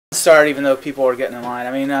start, even though people were getting in line.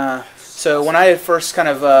 I mean, so when I had first kind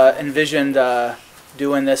of envisioned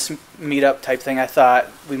doing this meetup type thing, I thought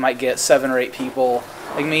we might get 7 or 8 people,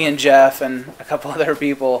 like me and Jeff and a couple other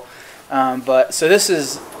people. But so this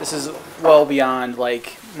is well beyond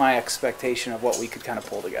like my expectation of what we could kind of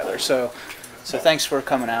pull together. So thanks for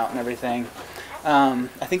coming out and everything. I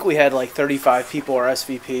think we had like 35 people or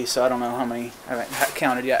SVP, so I don't know how many. I haven't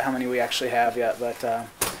counted yet how many we actually have yet, but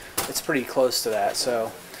it's pretty close to that.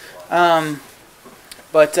 So,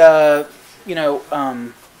 you know,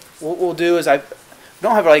 what we'll do is I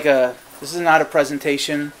don't have like this is not a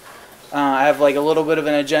presentation. I have like a little bit of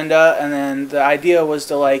an agenda, and then the idea was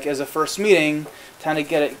to like as a first meeting, kind of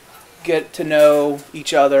get to know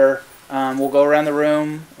each other. We'll go around the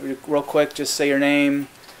room real quick, just say your name,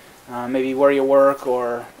 maybe where you work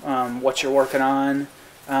or what you're working on,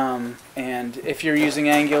 and if you're using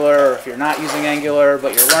Angular or if you're not using Angular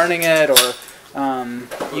but you're learning it,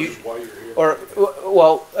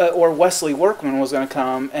 or Wesley Workman was going to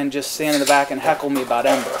come and just stand in the back and heckle me about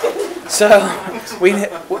Ember. So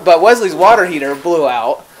but Wesley's water heater blew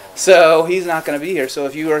out, so he's not going to be here. So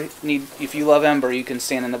if you love Ember, you can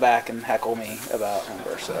stand in the back and heckle me about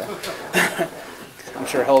Ember. So I'm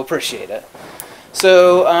sure he'll appreciate it.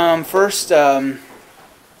 So first,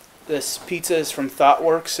 this pizza is from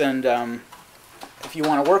ThoughtWorks, and if you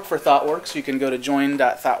want to work for ThoughtWorks, you can go to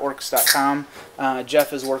join.thoughtworks.com.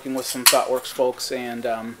 Jeff is working with some ThoughtWorks folks,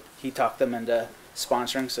 and he talked them into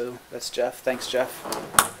sponsoring. So that's Jeff. Thanks, Jeff.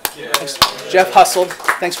 Thanks. Jeff hustled.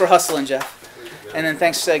 Thanks for hustling, Jeff. And then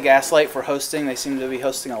thanks to Gaslight for hosting. They seem to be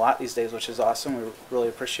hosting a lot these days, which is awesome. We really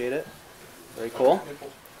appreciate it. Very cool.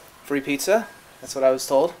 Free pizza. That's what I was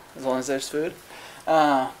told, as long as there's food.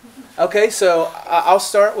 Okay, so I'll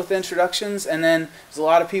start with the introductions, and then there's a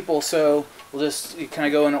lot of people, so we'll just kind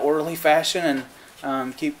of go in an orderly fashion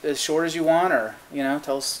and keep as short as you want, or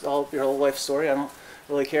tell us all your whole life story. I don't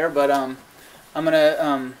really care, but I'm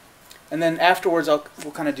gonna and then afterwards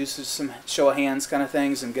we'll kind of do some show of hands kind of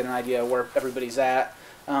things and get an idea where everybody's at,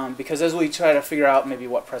 because as we try to figure out maybe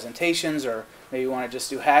what presentations or maybe we want to just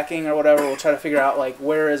do hacking or whatever, we'll try to figure out like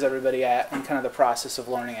where is everybody at in kind of the process of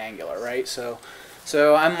learning Angular, right? So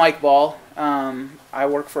I'm Mike Ball. I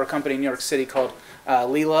work for a company in New York City called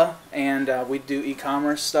Leela, and we do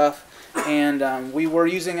e-commerce stuff. And we were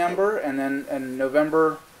using Ember, and then in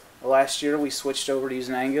November last year we switched over to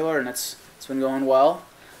using Angular, and it's been going well.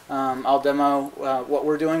 I'll demo what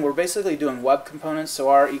we're doing. We're basically doing web components, so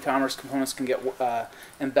our e-commerce components can get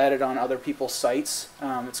embedded on other people's sites.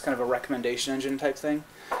 It's kind of a recommendation engine type thing.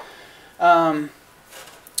 I've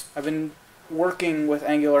been working with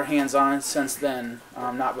Angular hands-on since then,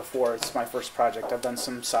 not before. It's my first project. I've done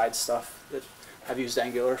some side stuff that I've used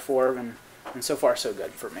Angular for, and so far so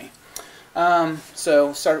good for me.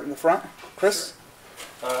 So start in the front. Chris?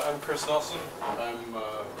 I'm Chris Nelson. I'm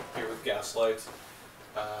here with Gaslight.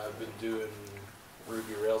 I've been doing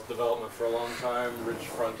Ruby Rails development for a long time, rich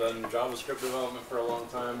front-end JavaScript development for a long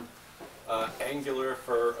time, Angular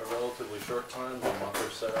for a relatively short time, a month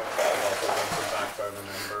or so. I've also done some background in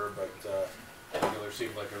Ember, but Angular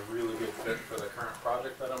seemed like a really good fit for the current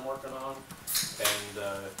project that I'm working on. And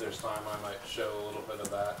if there's time, I might show a little bit of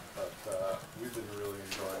that, but we've been really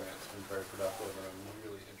enjoying it. It's been very productive, and I'm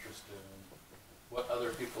really interested in what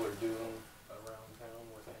other people are doing around town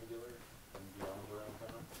with Angular and beyond around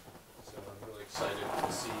town. So I'm really excited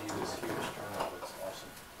to see this huge turnout. It's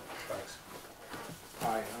awesome. Thanks.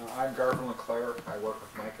 Hi, I'm Garvin LeClaire. I work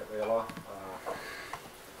with Mike at Leela.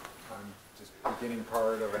 I'm just beginning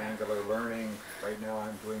part of Angular learning. Right now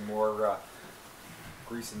I'm doing more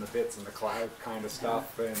greasing the bits in the cloud kind of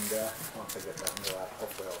stuff, and once I get down to that,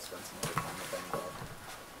 hopefully I'll spend some other time with Angular.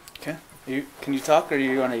 Okay. Can you talk, or are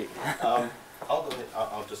you going to eat? I'll go ahead.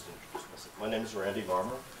 I'll just introduce myself. My name is Randy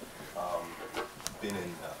Varmer. Been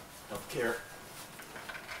in healthcare,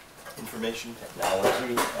 information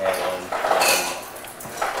technology, and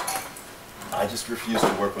I just refuse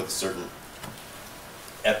to work with a certain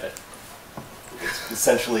Epic. It's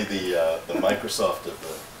essentially the Microsoft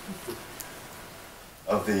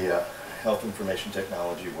of the health information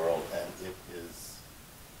technology world, and it is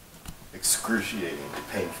excruciatingly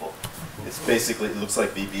painful. It's basically, it looks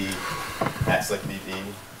like VB, acts like VB.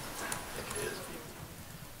 I think it is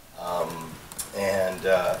VB. And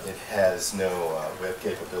it has no web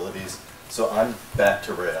capabilities. So I'm back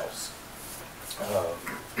to Rails.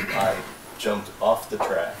 I jumped off the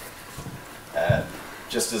track at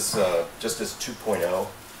just as 2.0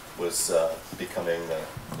 was becoming the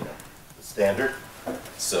standard.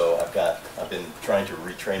 So I've been trying to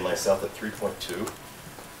retrain myself at 3.2.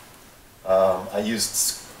 I used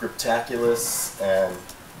Scriptaculous and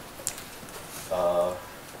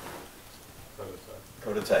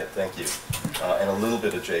Prototype, thank you. And a little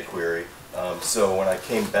bit of jQuery. So when I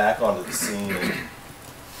came back onto the scene and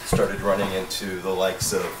started running into the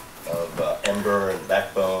likes of Ember and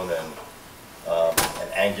Backbone and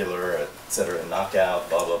Angular, et cetera, and Knockout,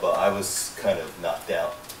 blah, blah, blah, I was kind of knocked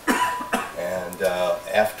out. And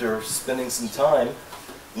after spending some time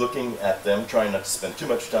looking at them, trying not to spend too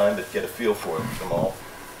much time, but get a feel for them all,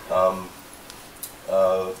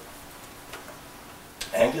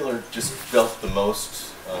 Angular just felt the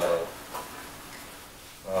most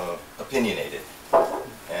opinionated.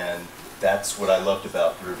 And that's what I loved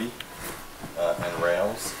about Ruby and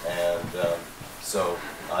Rails. And so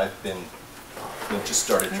I've been, just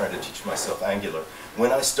started trying to teach myself Angular.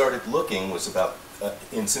 When I started looking was about,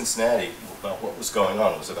 in Cincinnati, about what was going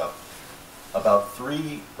on was about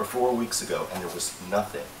 3 or 4 weeks ago, and there was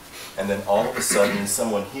nothing. And then all of a sudden,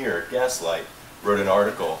 someone here at Gaslight wrote an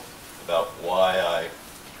article about why I,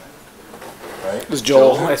 right? It was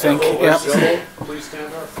Joel, I think. Yeah. Joel, please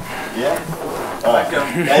stand up. Yeah. All right.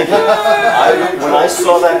 Thank you. When I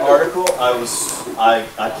saw that article, I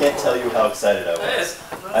can't tell you how excited I was.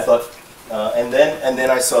 I thought, and then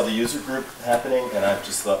I saw the user group happening, and I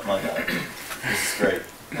just thought, my God, this is great.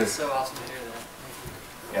 That's so awesome to hear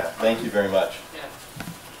that. Yeah. Thank you very much. Yeah.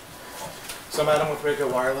 So I'm Adam with Rico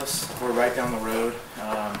Wireless. We're right down the road.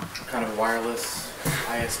 We're kind of a wireless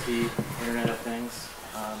ISP, Internet of Things.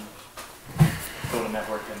 Build a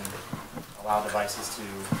network and allow devices to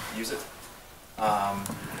use it.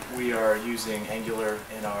 We are using Angular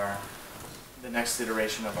in the next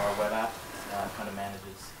iteration of our web app. Kind of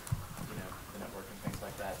manages, the network and things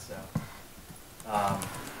like that. So,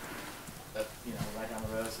 we're right down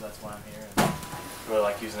the road, so that's why I'm here. And really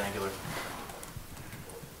like using Angular.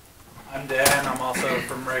 I'm Dan. I'm also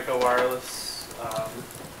from Rico Wireless.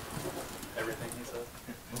 Everything he said.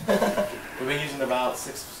 We've been using it about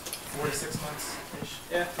 4 to 6 months-ish.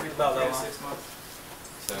 Yeah, pretty about that long. 6 months.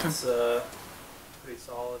 So It's pretty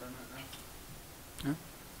solid in it now. I'm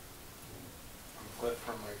Cliff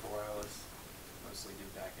from Rico Wireless. Mostly do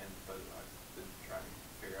backend, but I've been trying to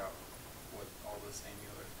figure out what all this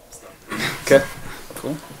Angular stuff is. Okay.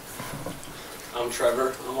 Cool. I'm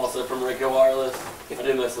Trevor. I'm also from Rico Wireless. I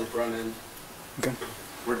do mostly front end. Okay.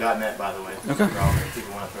 we're .NET, by the way. Okay. For all the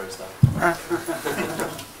people want to throw stuff.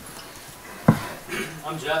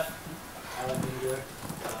 I'm Jeff. I love Angular.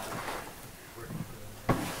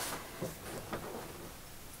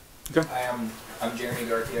 Okay. I'm Jeremy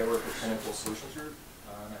Garkey. I work with Pinnacle Solutions Group.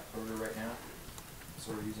 I'm at Proto right now.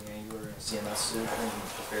 So we're using Angular in a CMS solution in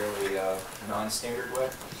a fairly non-standard way,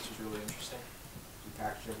 which is really interesting. We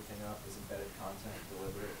package everything up as embedded content,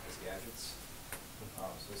 deliver it as gadgets.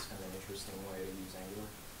 So it's kind of an interesting way to use Angular.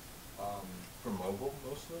 For mobile,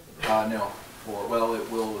 mostly? No. Well, it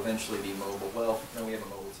will eventually be mobile. Well, no, we have a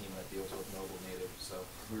mobile team that deals with mobile native. So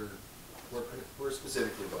we're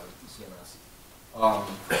specifically web CMS.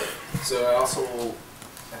 So I also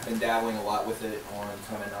have been dabbling a lot with it on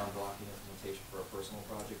kind of non-blocking implementation for a personal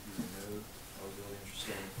project using Node. That was really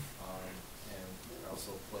interesting. And I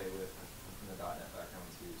also play with from the .NET background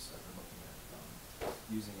too, so I've been looking at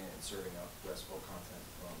using it and serving up RESTful content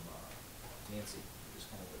from Nancy, which is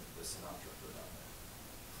kind of the Sinatra for .NET.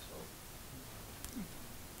 So.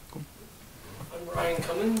 Cool. I'm Ryan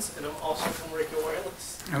Cummins, and I'm also from Rico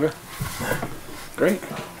Wireless. Okay. Great.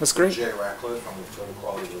 That's great. Jay Ratcliffe, I'm with Total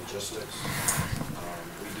Quality Logistics.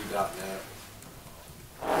 We do .NET.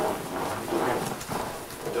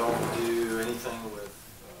 Don't do anything with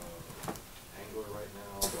Angular right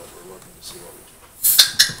now, but we're looking to see what we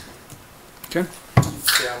do. Okay.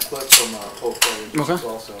 Yeah, I'm Cliff from Total Quality Logistics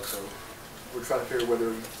also, so we're trying to figure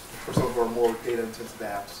whether, for some of our more data-intensive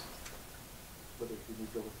apps, whether we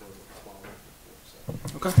build it for quality. So.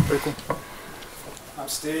 Okay. Very cool. I'm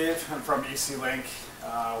Steve. I'm from CincyNg.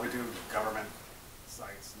 We do government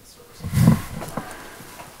sites and services.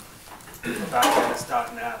 The back end is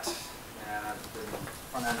 .NET, and the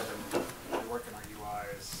front end of it, we work in our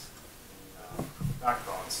UIs and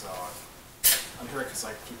Backbone. So I'm here because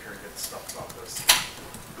I keep hearing good stuff about this.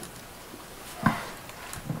 I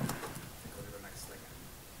think we'll do the next thing.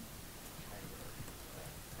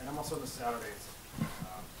 And I'm also in the Saturdays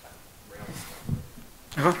Rails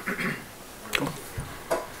stuff. Cool.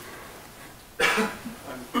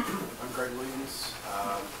 I'm Greg Williams,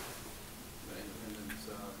 an independent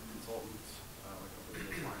consultant. My company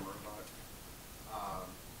is Mine Robot.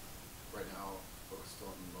 Right now, focused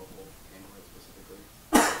on mobile Android specifically.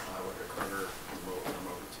 I work at Carter,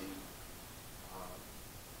 remote team.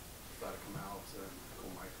 Thought I'd come out and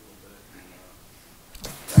cool Mike a little bit. And,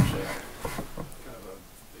 actually, I'm kind of a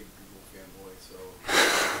big Google fanboy, so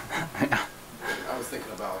I was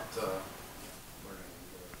thinking about learning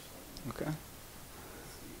Okay.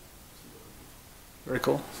 Very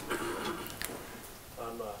cool.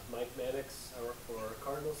 I'm Mike Mannix. I work for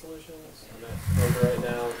Cardinal Solutions. I'm at Kroger right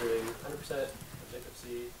now doing 100%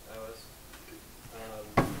 Objective-C iOS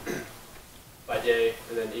by day,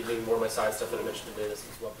 and then evening more of my side stuff that I mentioned today. This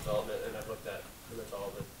is web development, and I've looked at pretty much all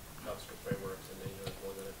the JavaScript frameworks, and Angular is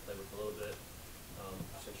one that I've played with a little bit.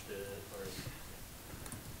 Just interested in it.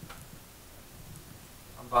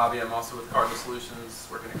 I'm Bobby. I'm also with Cardinal Solutions,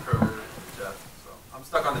 working at Kroger with Jeff. So I'm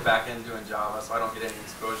stuck on the back end doing Java, so I don't get any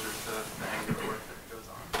exposure to the Angular work that goes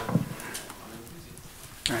on. I'm enthusiast.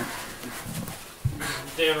 All right.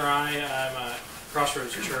 Dan Rye, I'm a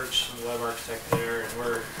Crossroads Church. I'm a web architect there, and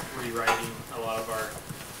we're rewriting a lot of our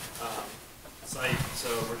site, so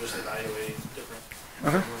we're just evaluating different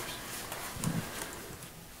frameworks.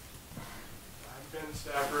 I'm Ben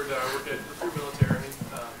Stafford. I work at Recruit Military.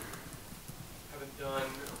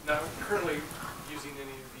 Not currently using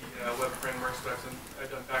any of the web frameworks, but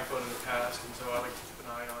I've done Backbone in the past, and so I like to keep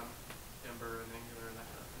an eye on Ember and Angular and that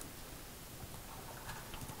kind of thing.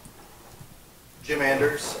 Jim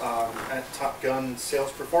Anders at Top Gun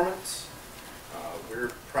Sales Performance.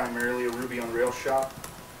 We're primarily a Ruby on Rails shop,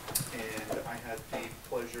 and I had the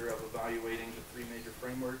pleasure of evaluating the 3 major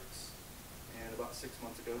frameworks, and about 6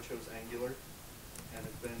 months ago chose Angular, and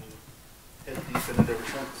have been head deep in it ever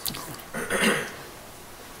since.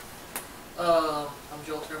 I'm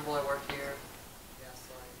Joel Turnbull. I work here.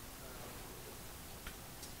 Gaslight.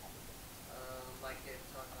 Mike gave a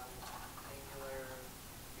talk on Angular a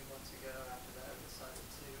few months ago. After that, I decided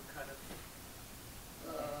to kind of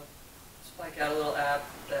spike out a little app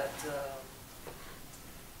that took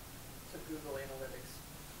Google Analytics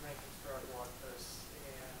rankings for our blog posts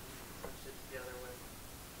and merged it together with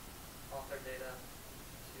author data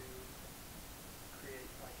to create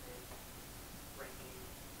like a ranking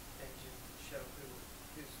engine to show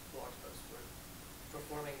whose blog posts were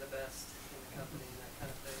performing the best in the company and that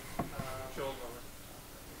kind of thing. Joel Norman.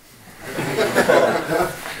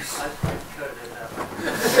 I coded it that way.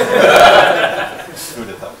 Who'd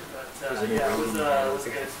have thought? But yeah, it was a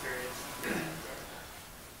good experience.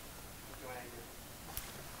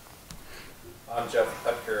 I'm Jeff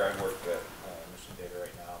Pepker. I work at Mission Data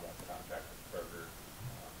right now. I'm on contract with Kroger.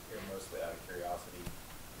 Here mostly out of curiosity.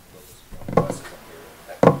 Wes is up here with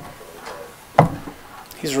technology.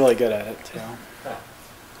 He's really good at it too.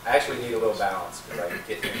 I actually need a little balance because I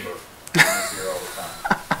get Ember here all the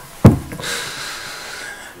time.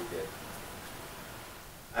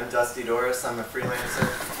 I'm Dusty Doris. I'm a freelancer.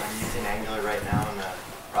 I'm using Angular right now in a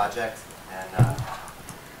project, and I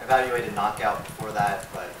evaluated Knockout before that,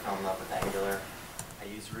 but fell in love with Angular. I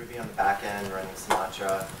use Ruby on the back end, running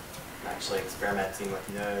Sinatra. I'm actually experimenting with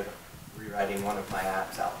Node, rewriting one of my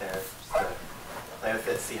apps out there just to play with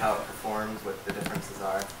it, see how it performs, what the differences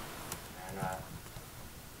are, and I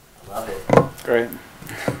love it. Great.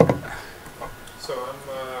 So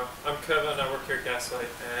I'm Kevin. I work here at Gaslight,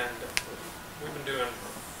 and we've been doing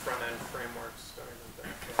front-end frameworks starting with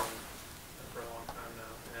back-end for a long time now,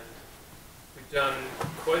 and we've done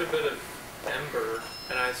quite a bit of Ember,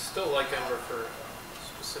 and I still like Ember for a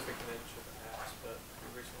specific niche of apps, but I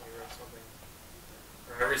recently wrote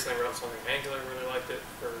something Angular, really liked it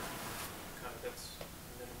for kind of its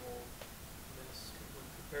minimalness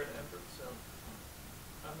compared to Ember, so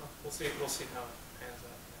I don't know, we'll see how it pans out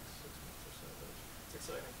in the next 6 months or so, but it's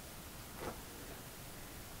exciting.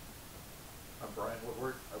 I'm Brian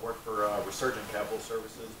Woodward. I work for Resurgent Capital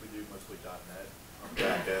Services. We do mostly .NET on the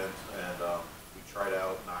back end, and we tried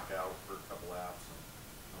out Knockout for a couple apps, and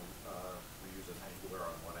we use an Angular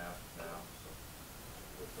on one app now, so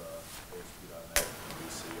with ASP.NET and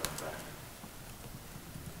VC on the back end.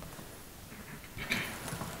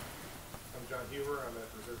 I'm John Huber. I'm at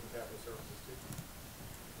Resurgent Capital Services too.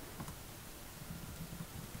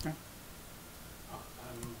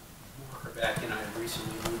 I'm Mark Back, and I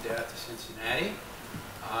recently moved out to Cincinnati.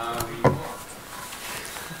 I've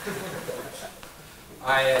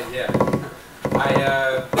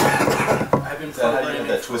been programming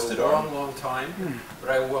for a long time, but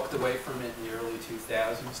I walked away from it in the early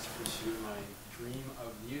 2000s to pursue my dream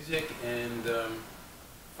of music and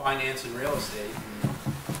finance and real estate.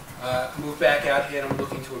 And, moved back out here, and I'm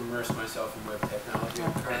looking to immerse myself in web technology.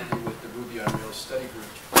 I'm currently with the Ruby on Rails study group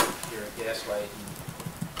here at Gaslight,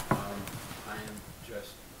 and I am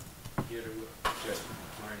just here to just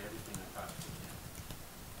learn everything I possibly can.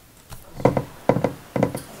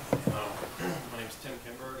 My name's Tim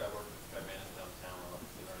Kimberg. I work with Skybanan downtown. I love the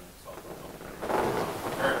learning software company.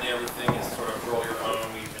 Currently, everything is sort of roll your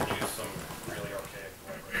own. We even use some really archaic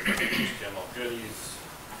HTML goodies,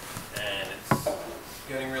 and it's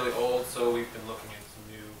getting really old. So we've been looking at some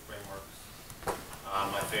new frameworks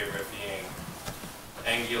favorite being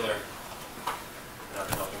Angular. And I've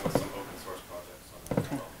been helping with some open source projects on that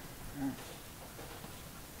as well.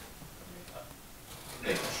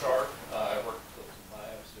 Nathan Sharp. I work with some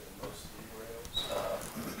labs doing mostly Rails,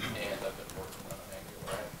 and I've been working on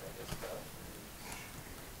Angular. I guess about 3 years.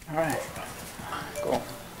 All right. Cool.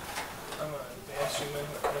 I'm an advanced human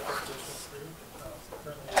medical solution crew.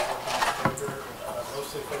 Currently working on Kroger,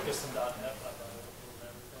 mostly focused on .NET, but I'm a little bit of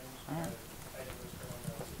everything. All right. I did this for one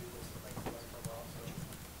to-do list of things I'd like for a while, so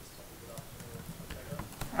just took a good opportunity to check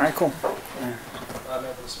out. All right, cool. I'm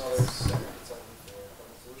Anthony Smothers, senior consultant for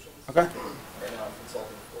Carbon Solutions. Okay. Right now I'm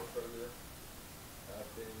consulting for Kroger.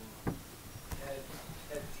 I've been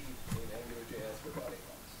head deep in AngularJS for about 8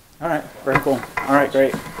 months. All right, very cool. All right,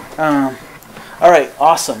 great. All right,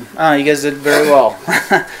 awesome. You guys did very well.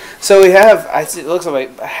 So we have, it looks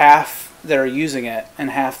like half that are using it and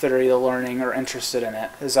half that are either learning or interested in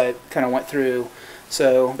it, as I kind of went through.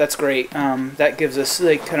 So that's great. That gives us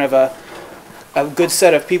like kind of a good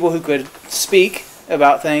set of people who could speak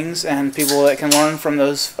about things and people that can learn from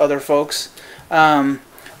those other folks.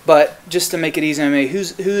 But just to make it easy on me,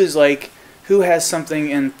 who has something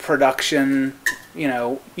in production,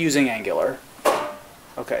 using Angular?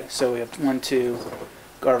 Okay, so we have 1, 2.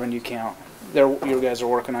 Garvin, you count. You guys are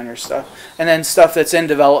working on your stuff, and then stuff that's in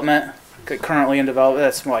development, currently in development.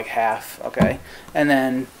 That's more like half. Okay, and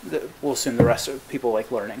then we'll assume the rest of people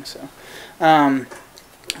like learning.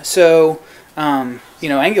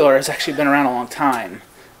 Angular has actually been around a long time,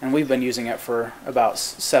 and we've been using it for about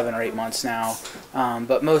 7 or 8 months now.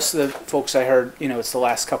 But most of the folks I heard, it's the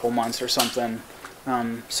last couple months or something.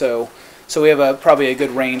 So we have probably a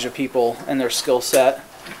good range of people and their skill set.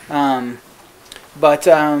 And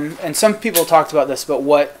some people talked about this, but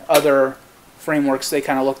what other frameworks they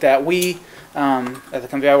kind of looked at. We, at the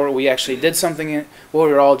company I work, we actually did something, we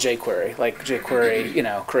were all jQuery,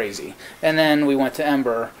 crazy. And then we went to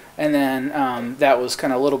Ember, and then that was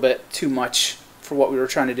kind of a little bit too much for what we were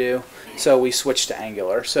trying to do, so we switched to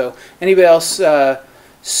Angular. So anybody else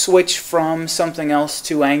switch from something else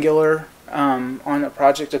to Angular on a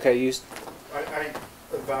project? Okay, I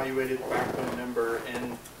evaluated Backbone, Ember,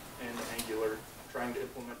 and Angular, trying to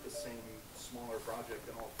implement the same smaller project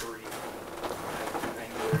in all 3. And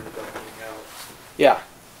Angular ended up being out. Yeah.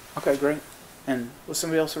 Okay, great. And was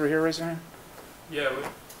somebody else over here raising their hand? Yeah,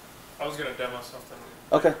 I was going to demo something.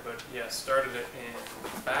 Okay. But yeah, started it in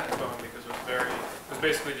Backbone because it was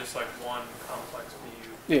basically just like one complex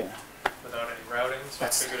view. Yeah. Without any routing, so I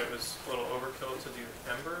figured it was a little overkill to do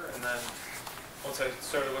Ember, and then once I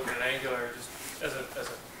started looking at Angular, just as a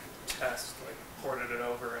test, ported it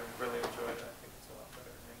over and really enjoyed it. I think it's a lot better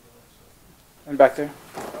than Angular. So. And back there?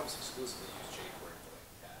 I was exclusively use jQuery for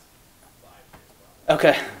the past 5 years.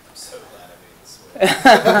 Okay. I'm so glad I made the switch.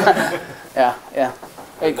 Yeah.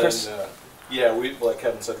 Hey, Chris. Like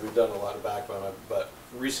Kevin said, we've done a lot of Backbone, but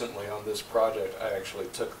recently on this project, I actually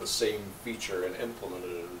took the same feature and implemented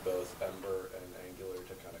it in both Ember and Angular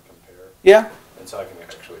to kind of compare. Yeah. And so I can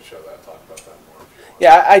actually show that and talk about that more.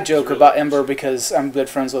 Yeah, I joke about Ember because I'm good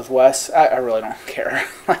friends with Wes. I really don't care.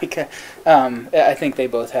 I think they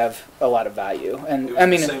both have a lot of value, and It was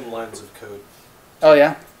the same lines of code. Oh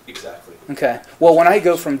yeah. Exactly. Okay. Well, when I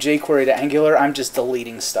go from jQuery to Angular, I'm just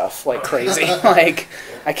deleting stuff like crazy.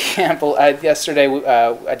 I can't believe. Yesterday,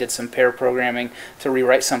 I did some pair programming to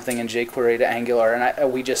rewrite something in jQuery to Angular,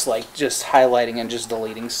 and we just highlighting and just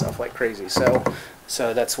deleting stuff like crazy. So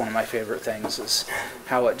that's one of my favorite things is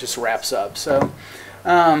how it just wraps up. So,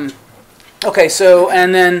 okay. So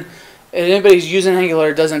and then if anybody's using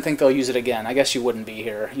Angular doesn't think they'll use it again, I guess you wouldn't be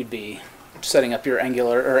here. You'd be setting up your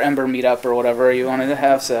Angular or Ember meetup or whatever you wanted to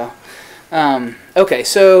have. So, okay,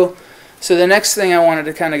 so the next thing I wanted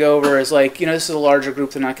to kind of go over is this is a larger group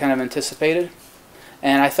than I kind of anticipated,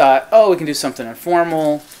 and I thought, oh, we can do something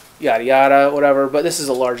informal, yada yada, whatever. But this is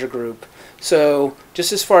a larger group, so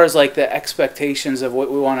just as far as the expectations of what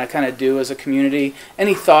we want to kind of do as a community,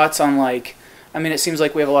 any thoughts on it seems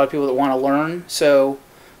like we have a lot of people that want to learn, so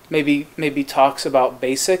maybe talks about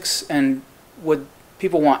basics, and would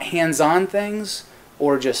people want hands-on things,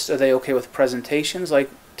 or just are they okay with presentations?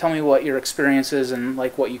 Tell me what your experience is and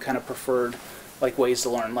what you kind of preferred, ways to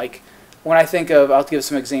learn. When I think of, I'll give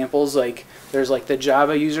some examples. There's the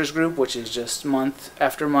Java users group, which is just month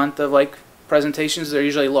after month of presentations. They're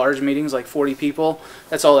usually large meetings, 40 people.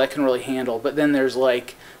 That's all that can really handle. But then there's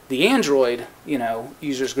the Android,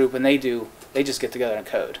 users group, and they just get together and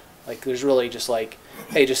code. There's really just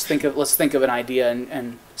hey, let's think of an idea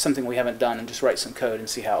and something we haven't done and just write some code and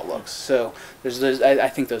see how it looks. So I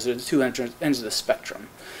think those are the two ends of the spectrum.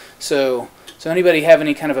 So anybody have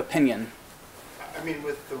any kind of opinion? I I mean,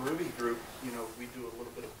 with the Ruby group, you know, we do a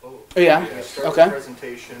little bit of both. Yeah. We start Okay. with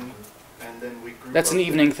presentation, and then we group That's up an the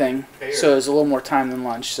evening thing, pairs. so it's a little more time than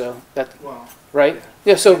lunch. So that, Well, right?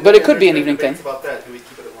 Yeah. So, but it could be an there's evening thing. debates about that. Do we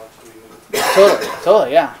keep it at lunch? Do we move it?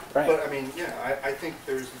 Totally. Yeah. Right. But I mean, yeah, I think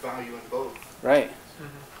there's value in both. Right.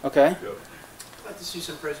 Okay. I'd like to see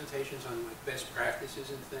some presentations on like best practices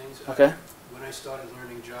and things. Okay. When I started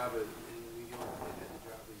learning Java in New York, I had the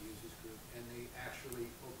Java users group, and they actually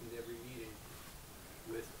opened every meeting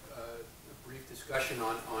with a brief discussion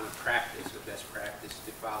on a practice, a best practice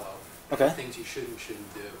to follow. Okay. Things you should and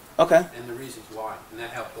shouldn't do. Okay. And the reasons why, and that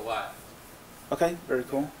helped a lot. Okay. Very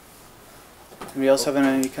cool. Anybody else have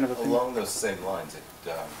any kind of opinion? Along those same lines,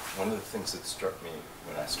 one of the things that struck me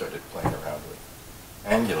when I started playing around with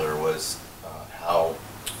Angular was how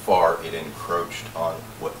far it encroached on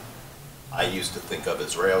what I used to think of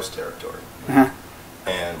as Rails territory.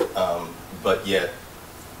 And but yet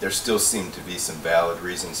there still seemed to be some valid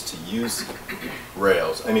reasons to use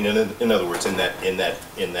Rails. I mean, in other words, in that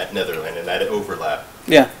Netherland, in that overlap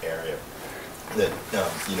area, that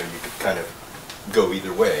you know, you could kind of go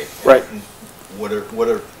either way. Right. And what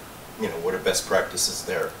are best practices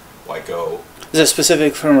there? Why go? Is it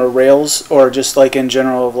specific from a Rails or just like in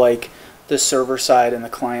general of like the server side and the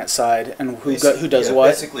client side and who does yeah,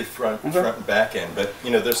 what? Basically front and back end, but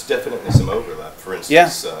you know, there's definitely some overlap. For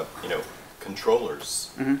instance, you know,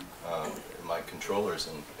 controllers. My controllers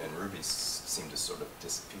in Ruby seem to sort of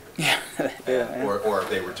disappear. Yeah. Or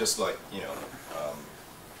they were just like, you know,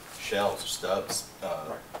 shells or stubs.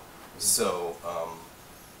 So,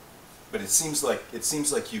 but it seems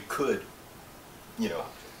like you could, you know,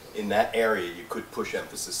 in that area you could push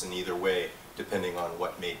emphasis in either way, depending on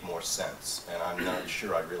what made more sense. And I'm not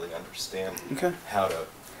sure I really understand how to,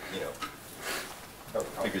 you know,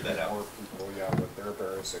 figure that out. More people, with their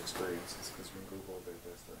various experiences, because when Google did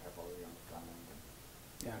this, they're heavily on the front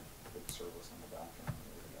end. Big service on the back end.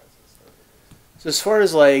 So as far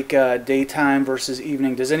as like daytime versus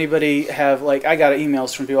evening, does anybody have like, I got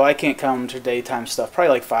emails from people, I can't come to daytime stuff, probably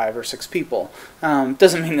like 5 or 6 people.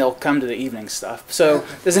 Doesn't mean they'll come to the evening stuff. So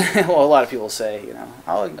well, a lot of people say, you know,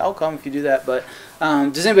 I'll come if you do that. But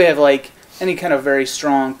does anybody have like any kind of very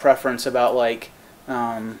strong preference about like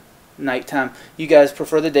nighttime? You guys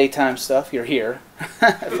prefer the daytime stuff. You're here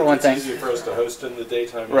for one thing. It's easier for us to host in the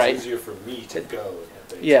daytime. It's Right. easier for me to go.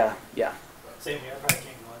 Yeah. Same here. I probably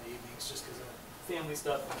can't go on the evenings just because of family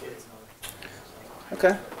stuff and kids and all that.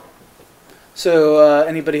 Okay. So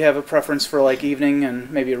anybody have a preference for like evening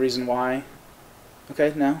and maybe a reason why?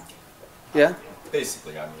 Okay, no? Yeah?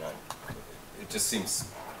 Basically, I mean, it just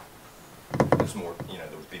seems there's more, you know,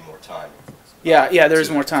 there would be more time. Yeah,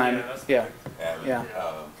 there's more time. Yeah. And,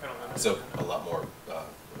 so a lot more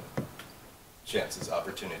chances,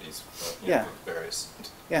 opportunities, you know, for various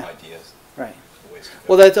ideas. Right.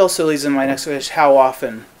 Well, that also leads into my next question. How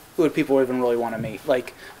often would people even really want to meet?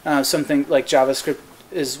 Like something like JavaScript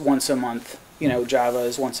is once a month. You know, Java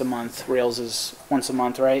is once a month. Rails is once a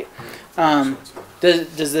month, right?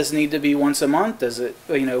 Does this need to be once a month? Does it,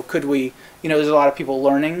 you know, could we, you know, there's a lot of people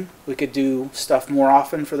learning. We could do stuff more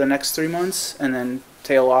often for the next 3 months and then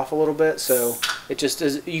tail off a little bit. So it just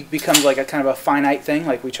becomes like a kind of a finite thing.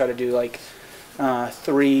 Like we try to do like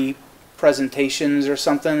 3 presentations or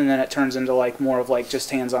something, and then it turns into like more of like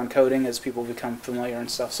just hands-on coding as people become familiar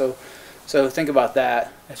and stuff. So think about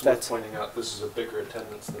that. It's worth pointing out this is a bigger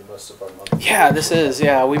attendance than most of our monthly. Yeah, this is.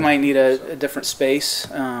 Yeah, we might need a different space,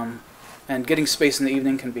 and getting space in the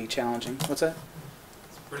evening can be challenging. What's that?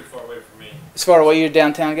 It's pretty far away from me. As far away, you're a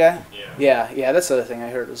downtown guy? Yeah. Yeah. That's the other thing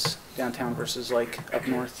I heard was downtown versus like up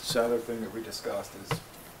north. So the other thing that we discussed is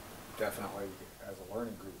definitely as a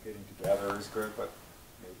learning group getting together is good, but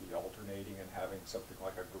maybe alternating and having something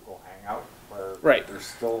like a Google Hangout where there's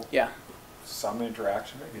still some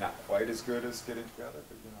interaction, maybe not quite as good as getting together,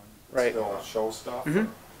 but you know, you can still show stuff.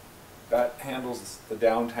 That handles the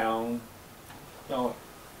downtown. You know,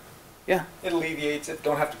 it alleviates it.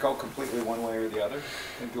 Don't have to go completely one way or the other.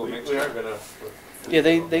 And do a mix. We are gonna. Yeah,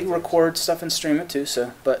 they record stuff and stream it too.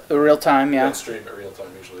 So, but the real time, We don't stream it real time.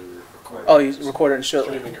 Usually we record. Oh, you record it and show it.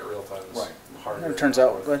 Streaming it real time is harder. It turns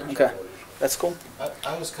out good. Okay, that's cool.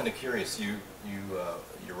 I was kind of curious.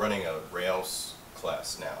 You're running a Rails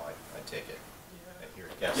class now. I take it. Here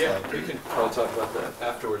at Gaslight. Yeah, we can probably talk about that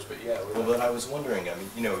afterwards. But yeah. Well, but I was wondering. I mean,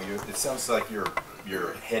 you know, it sounds like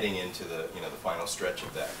you're heading into the the final stretch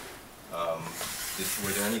of that.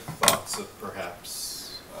 Were there any thoughts of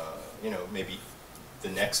perhaps you know, maybe the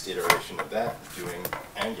next iteration of that, doing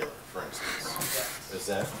Angular, for instance? Is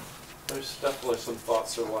that? There's definitely some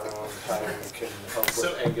thoughts around how we can help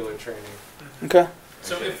with Angular training. Okay.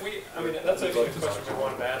 So if we, I mean, that's actually a question we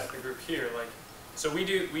wanted to ask the group here. Like, So we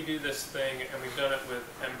do this thing, and we've done it with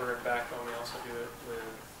Ember and Backbone. We also do it with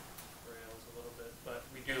Rails a little bit, but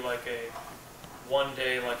we do like a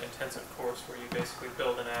one-day like intensive course where you basically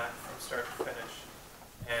build an app from start to finish.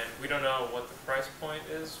 And we don't know what the price point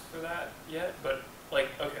is for that yet, but like,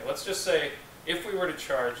 okay, let's just say if we were to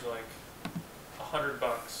charge like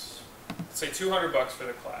 $100, say $200 for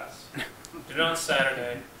the class, do it on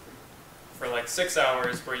Saturday for like 6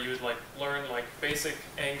 hours, where you would like learn like basic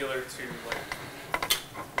Angular to like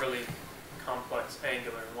really complex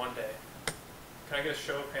Angular in one day. Can I get a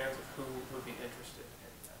show of hands of who would be interested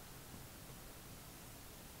in that?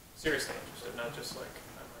 Seriously interested, not just like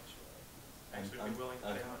how much actually be willing to pay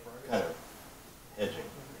money. Kind of hedging.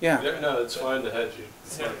 Yeah. No, it's fine to hedge you.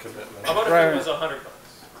 It's not a commitment. How about if it was $100?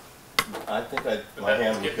 I think my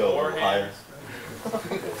hand would go a little higher.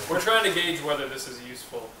 We're trying to gauge whether this is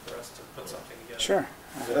useful for us to put something together. Sure.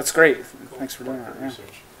 That's great. Cool. Thanks for doing that. Yeah.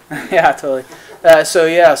 Research. Yeah, totally.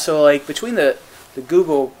 So like between the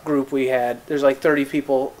Google group we had, there's like 30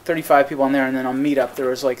 people, 35 people on there, and then on Meetup there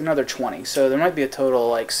was like another 20. So there might be a total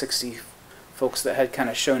of like 60 folks that had kind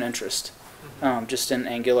of shown interest, just in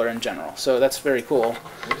Angular in general. So that's very cool.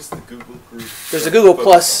 What is the Google group? There's a Google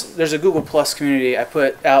Plus. There's a Google Plus community I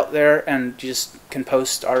put out there, and you just can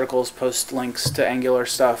post articles, post links to Angular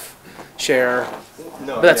stuff, share.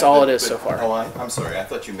 No, but that's all it is so far. Oh, I'm sorry. I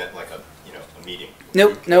thought you meant like a meeting.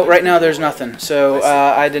 Nope. No. Right now there's nothing. So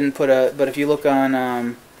I didn't put a. But if you look on,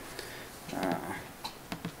 I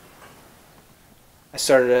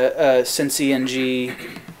started a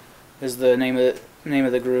CincyNg is the name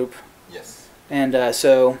of the group. Yes. And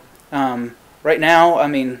so right now, I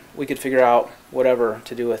mean, we could figure out whatever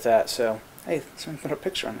to do with that. So hey, someone put a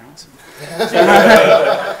picture on there.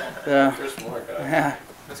 There's more guys. Yeah.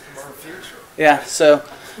 That's our future. Yeah.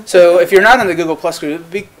 So if you're not in the Google Plus group,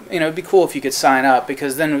 it'd be cool if you could sign up,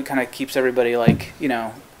 because then it kind of keeps everybody like,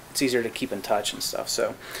 it's easier to keep in touch and stuff.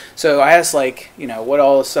 So I asked like, what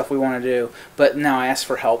all the stuff we want to do, but now I ask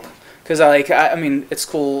for help. Because I mean, it's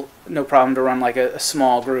cool, no problem to run like a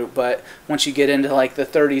small group, but once you get into like the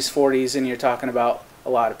 30s, 40s, and you're talking about a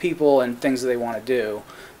lot of people and things that they want to do,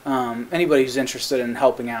 anybody who's interested in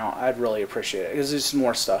helping out, I'd really appreciate it, because there's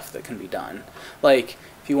more stuff that can be done. Like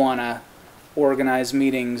if you want to organize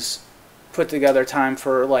meetings, put together time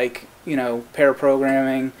for like, pair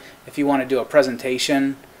programming, if you want to do a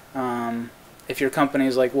presentation, if your company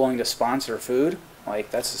is like willing to sponsor food,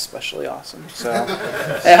 like that's especially awesome. So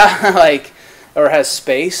yeah, like, or has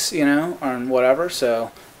space, or whatever.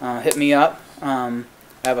 So hit me up. I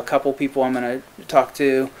have a couple people I'm going to talk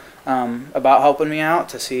to about helping me out,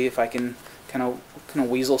 to see if I can kind of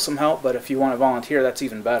weasel some help. But if you want to volunteer, that's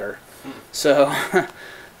even better. So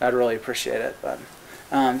I'd really appreciate it. But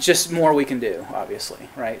just more we can do, obviously,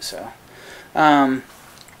 right? So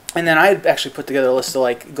and then I had actually put together a list of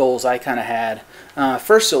like goals I kind of had.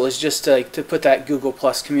 First, it was just to put that Google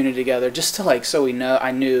Plus community together, just to like, so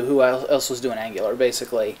I knew who else was doing Angular,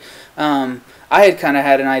 basically. I had kind of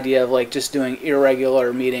had an idea of like just doing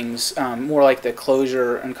irregular meetings, more like the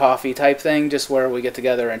Closure and Coffee type thing, just where we get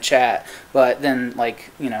together and chat. But then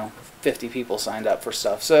like 50 people signed up for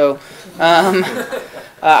stuff. So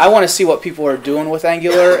I want to see what people are doing with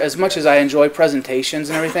Angular. As much as I enjoy presentations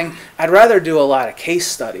and everything, I'd rather do a lot of case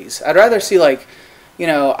studies. I'd rather see like,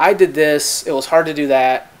 I did this, it was hard to do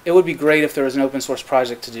that. It would be great if there was an open source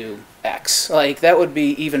project to do X. Like that would be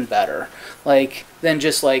even better. Like than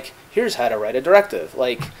just like, here's how to write a directive.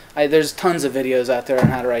 Like there's tons of videos out there on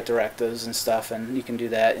how to write directives and stuff, and you can do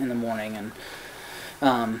that in the morning.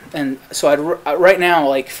 And so right now,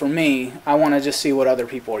 like for me, I want to just see what other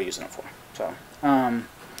people are using it for. So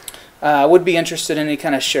I would be interested in any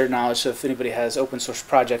kind of shared knowledge. So if anybody has open source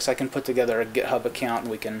projects, I can put together a GitHub account, and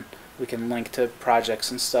we can link to projects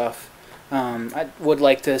and stuff. I would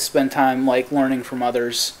like to spend time like learning from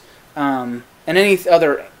others, and any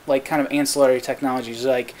other like kind of ancillary technologies.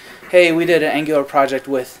 Like, hey, we did an Angular project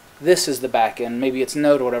with this is the backend, maybe it's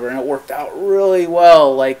Node or whatever, and it worked out really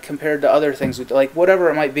well, like compared to other things we do, like whatever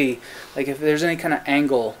it might be. Like if there's any kind of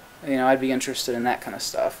angle, I'd be interested in that kind of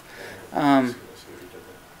stuff.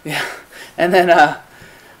 Yeah, and then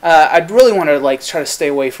I'd really want to like try to stay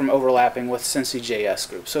away from overlapping with CincyJS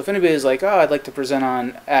groups. So if anybody's like, oh, I'd like to present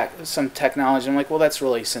on some technology, I'm like, well, that's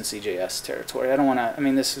really CincyJS territory. I don't want to. I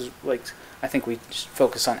mean, this is like, I think we just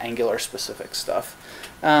focus on Angular specific stuff.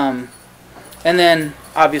 And then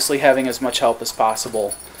obviously having as much help as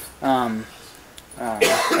possible. And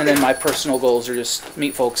then my personal goals are just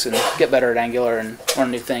meet folks and get better at Angular and learn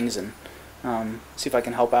new things, and see if I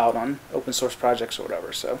can help out on open source projects or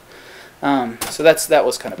whatever. So that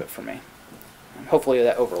was kind of it for me. Hopefully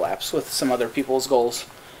that overlaps with some other people's goals.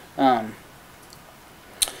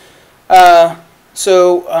 We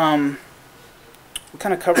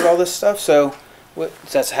kind of covered all this stuff. So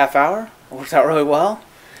that's a half hour. It worked out really well.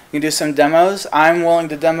 You can do some demos. I'm willing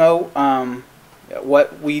to demo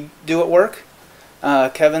what we do at work.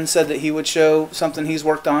 Kevin said that he would show something he's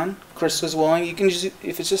worked on. Chris was willing. You can just,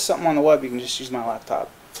 if it's just something on the web, you can just use my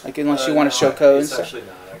laptop. Like unless you want to show code and stuff.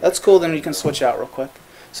 That's cool. Then you can switch out real quick.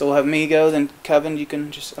 So we'll have me go. Then Kevin, you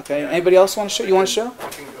can just Anybody else want to show? You want to show? I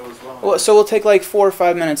can go as well. Well, so we'll take like 4 or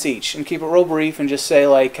 5 minutes each and keep it real brief and just say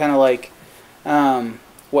like kind of like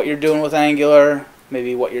what you're doing with Angular,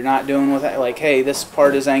 maybe what you're not doing with it. Like, hey, this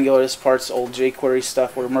part is Angular, this part's old jQuery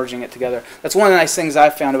stuff. We're merging it together. That's one of the nice things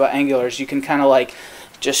I've found about Angular is you can kind of like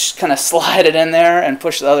just kind of slide it in there and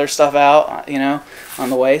push the other stuff out, you know, on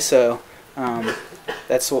the way. So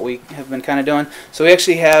that's what we have been kind of doing. So we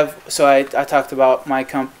actually have. So I talked about the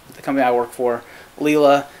company I work for,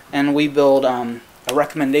 Leela, and we build a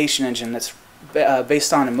recommendation engine that's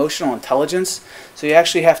based on emotional intelligence. So you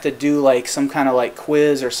actually have to do like some kind of like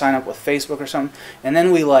quiz or sign up with Facebook or something, and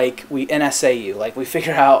then we NSA you, like we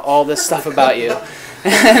figure out all this stuff about you,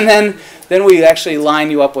 and then we actually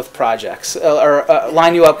line you up with projects or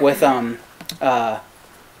line you up with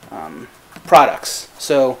products.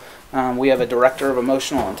 So we have a director of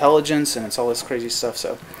emotional intelligence, and it's all this crazy stuff.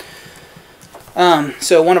 So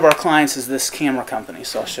so one of our clients is this camera company.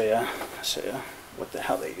 So I'll show you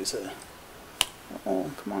how they use it.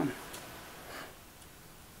 Oh, come on.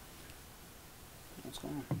 What's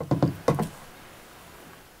going on?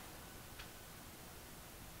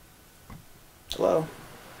 Hello?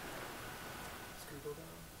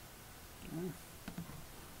 Oh.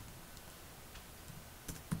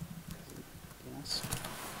 Yes.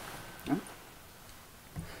 No? I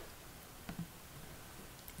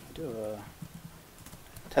do a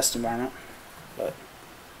test environment, but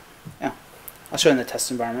yeah. I'll show you in the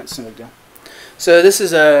test environment. It's no big deal. So this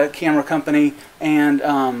is a camera company, and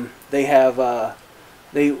they have a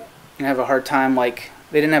hard time, like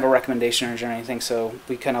they didn't have a recommendation engine or anything, so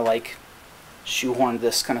we kind of like shoehorned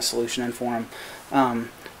this kind of solution in for them.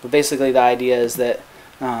 But basically the idea is that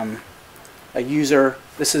a user,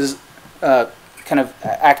 this is kind of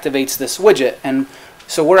activates this widget, and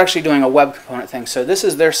so we're actually doing a web component thing. So this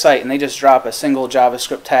is their site, and they just drop a single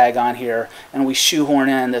JavaScript tag on here, and we shoehorn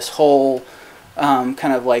in this whole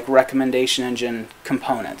kind of like recommendation engine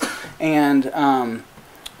component, and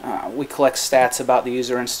we collect stats about the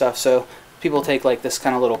user and stuff. So people take like this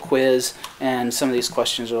kind of little quiz, and some of these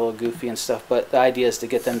questions are a little goofy and stuff, but the idea is to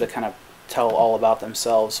get them to kind of tell all about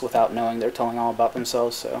themselves without knowing they're telling all about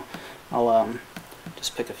themselves. So I'll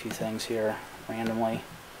just pick a few things here randomly.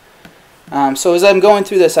 So as I'm going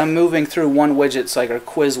through this, I'm moving through one widget. It's like our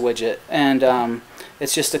quiz widget, and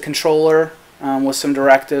it's just a controller with some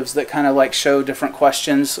directives that kind of like show different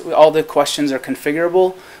questions. All the questions are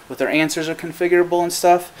configurable, with their answers are configurable and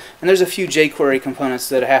stuff. And there's a few jQuery components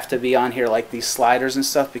that have to be on here, like these sliders and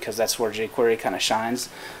stuff, because that's where jQuery kind of shines.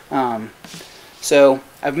 So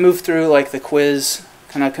I've moved through like the quiz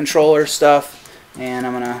kind of controller stuff, and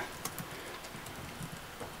I'm gonna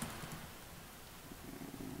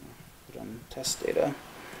put on test data.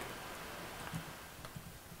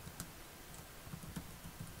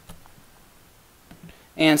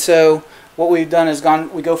 And so what we've done is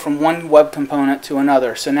we go from one web component to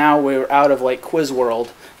another. So now we're out of like quiz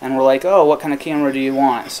world, and we're like, oh, what kind of camera do you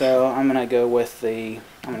want? So I'm gonna go with a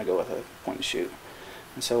point and shoot.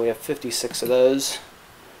 And so we have 56 of those,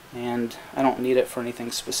 and I don't need it for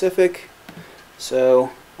anything specific.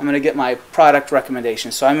 So I'm gonna get my product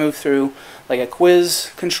recommendation. So I move through like a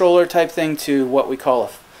quiz controller type thing to what we call a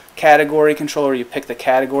category controller. You pick the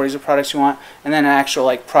categories of products you want, and then an actual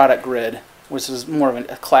like product grid, which is more of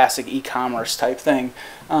a classic e-commerce type thing,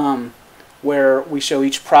 where we show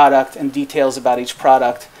each product and details about each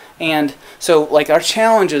product. And so like our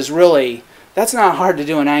challenge is really, that's not hard to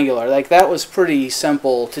do in Angular. Like that was pretty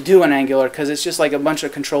simple to do in Angular, because it's just like a bunch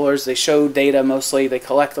of controllers. They show data mostly, they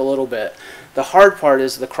collect a little bit. The hard part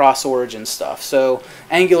is the cross-origin stuff. So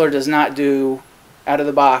Angular does not do, out of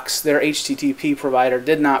the box, their HTTP provider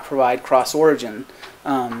did not provide cross-origin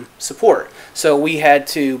support. So we had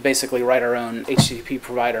to basically write our own HTTP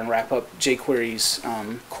provider and wrap up jQuery's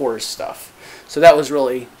core stuff. So that was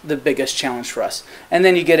really the biggest challenge for us. And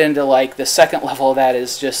then you get into like the second level of that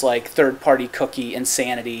is just like third-party cookie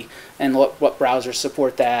insanity, and what browsers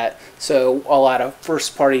support that. So a lot of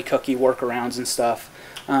first-party cookie workarounds and stuff.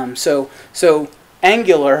 So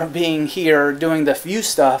Angular being here doing the Vue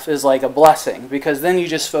stuff is like a blessing, because then you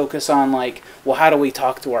just focus on like, well, how do we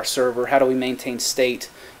talk to our server? How do we maintain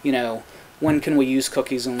state? You know, when can we use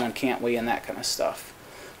cookies and when can't we, and that kind of stuff.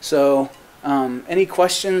 So any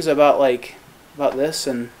questions about this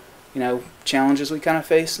and challenges we kind of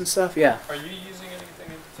face and stuff. Yeah. Are you using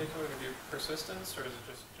anything in particular to do persistence, or is it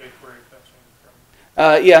just jQuery fetching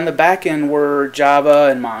from? Yeah, on the back end, we're Java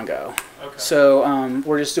and Mongo. Okay. So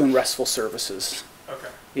we're just doing RESTful services. Okay.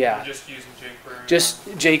 Yeah. You're just using jQuery? Just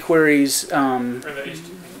jQuery's. Or the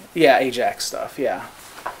HTTP? Yeah, Ajax stuff. Yeah.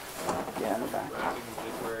 Yeah, in the back.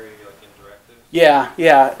 jQuery like in directives? Yeah,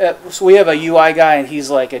 yeah. So we have a UI guy, and he's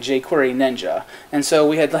like a jQuery ninja. And so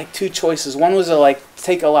we had like two choices. One was to like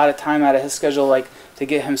take a lot of time out of his schedule, like to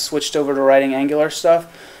get him switched over to writing Angular stuff.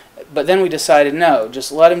 But then we decided, no,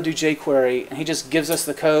 just let him do jQuery, and he just gives us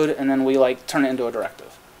the code, and then we like turn it into a directive.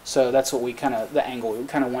 So that's what the angle we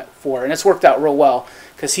kind of went for. And it's worked out real well,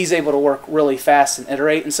 because he's able to work really fast and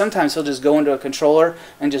iterate. And sometimes he'll just go into a controller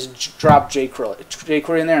and just drop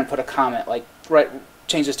jQuery in there and put a comment, like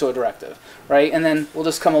change this to a directive, right? And then we'll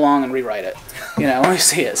just come along and rewrite it, when we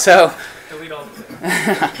see it. So, delete all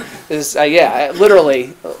the yeah,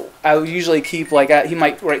 literally, I would usually keep he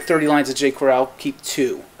might write 30 lines of jQuery. I'll keep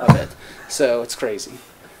 2 of it. So it's crazy.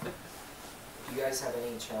 Do you guys have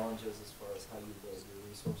any challenges as far as how you load your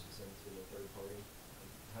resources into the third party?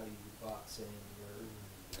 How do you box in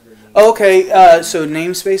your Okay, so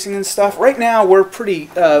namespacing and stuff. Right now, we're pretty,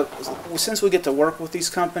 since we get to work with these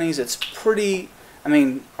companies, it's pretty,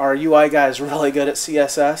 our UI guy is really good at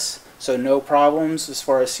CSS, so no problems as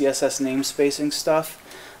far as CSS namespacing stuff.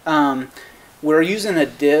 We're using a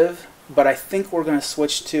div, but I think we're going to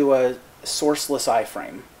switch to a sourceless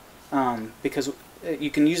iframe, because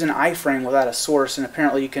you can use an iframe without a source, and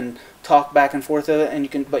apparently you can talk back and forth of it,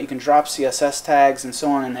 and but you can drop CSS tags and so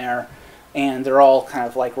on in there, and they're all kind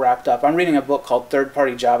of like wrapped up. I'm reading a book called Third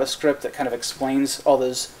Party JavaScript that kind of explains all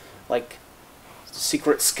those like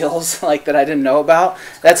secret skills like that I didn't know about.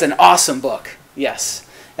 That's an awesome book. Yes.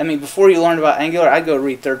 Before you learned about Angular, I'd go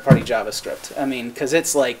read Third Party JavaScript. Because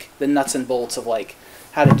it's like the nuts and bolts of like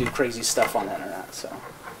how to do crazy stuff on the internet. So,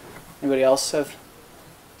 anybody else have?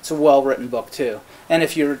 It's a well-written book too. And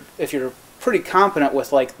if you're pretty competent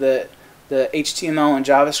with like the HTML and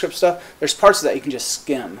JavaScript stuff, there's parts of that you can just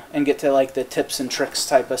skim and get to like the tips and tricks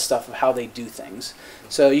type of stuff of how they do things.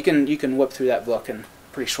 So you can whip through that book in a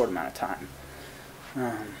pretty short amount of time.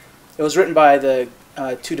 It was written by the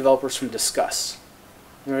 2 developers from Discuss.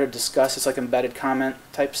 You ever Discuss? It's like embedded comment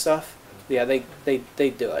type stuff. Yeah, they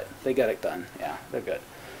do it. They get it done. Yeah, they're good.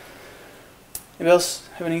 Anybody else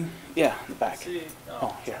have any? Yeah, in the back.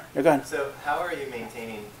 Oh, here. Go ahead. So how are you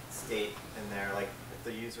maintaining state in there? Like if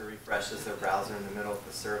the user refreshes their browser in the middle of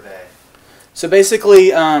the survey? So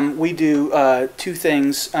basically, we do 2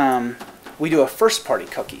 things. We do a first-party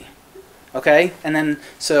cookie, okay? And then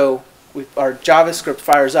so our JavaScript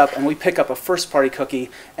fires up, and we pick up a first-party cookie.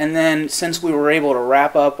 And then since we were able to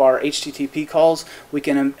wrap up our HTTP calls, we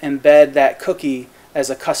can embed that cookie as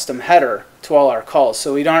a custom header to all our calls.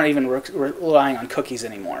 So we aren't even relying on cookies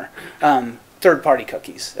anymore, third-party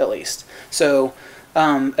cookies at least. So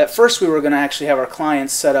at first we were going to actually have our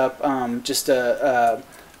clients set up just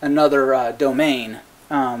another domain,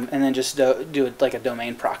 and then just do it like a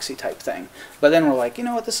domain proxy type thing. But then we're like, you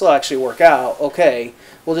know what, this will actually work out. Okay,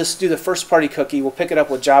 we'll just do the first-party cookie. We'll pick it up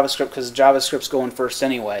with JavaScript because JavaScript's going first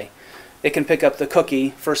anyway. It can pick up the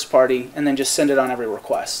cookie, first party, and then just send it on every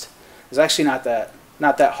request. It's actually not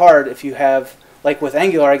that hard if you have, like with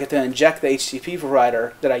Angular, I get to inject the HTTP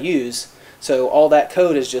provider that I use, so all that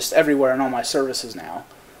code is just everywhere in all my services now.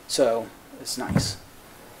 So it's nice.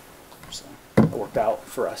 So it worked out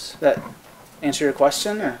for us. That answer your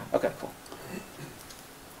question? Or? Okay, cool.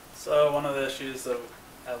 So one of the issues that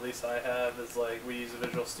at least I have is like we use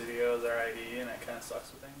Visual Studio as our IDE, and it kind of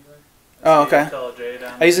sucks with Angular. Oh, okay.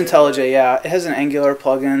 I use IntelliJ, yeah. It has an Angular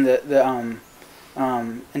plugin that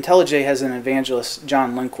IntelliJ has an evangelist,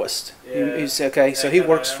 John Lindquist. Yeah. He's okay, so he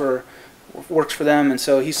works for them, and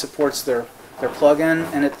so he supports their plugin,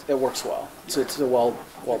 and it works well. So it's well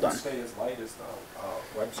done. Stay as light as the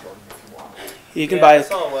WebStorm if you want. You can buy I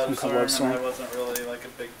saw WebStorm, and I WebStorm. wasn't really like a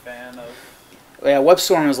big fan of. Yeah,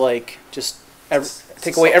 WebStorm is like just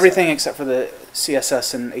take away everything except for the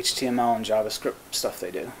CSS and HTML and JavaScript stuff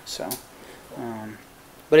they do. So,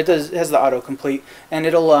 but it has the autocomplete, and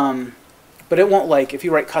it'll but it won't like if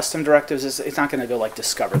you write custom directives, it's not going to go like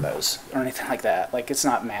discover those or anything like that. Like it's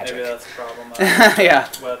not magic. Maybe that's the problem. Yeah.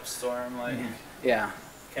 WebStorm, like yeah.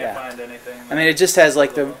 can't find anything. I mean, it just has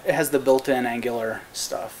like it has the built-in Angular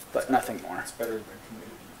stuff, but nothing more. It's better than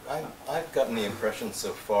community. I've gotten the impression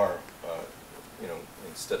so far,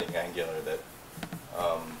 in studying Angular that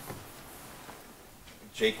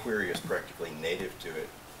jQuery is practically native to it,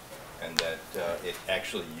 and that it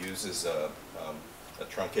actually uses a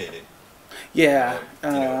truncated Yeah.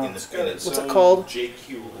 What's it called?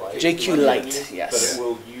 JQ Lite. JQ Lite. Yes. But it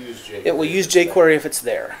will use jQuery. It will use jQuery if it's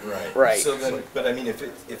there. Right. Right. So then, but I mean, if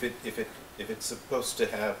it's supposed to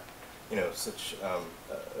have, you know, such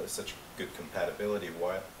such good compatibility,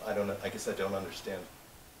 why I don't know. I guess I don't understand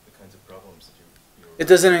the kinds of problems that you it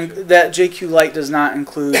doesn't. That JQ Lite does not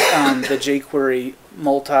include the jQuery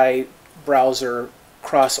multi-browser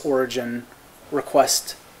cross-origin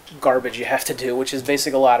request garbage you have to do, which is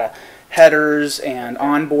basically a lot of headers and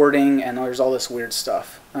onboarding, and there's all this weird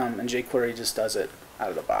stuff. And jQuery just does it out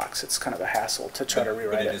of the box. It's kind of a hassle to try to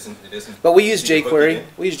rewrite it. It isn't. But we use jQuery.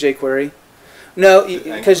 We use jQuery. No,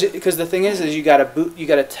 because the thing is you got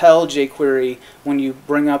to tell jQuery when you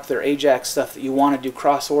bring up their Ajax stuff that you want to do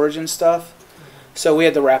cross-origin stuff. So we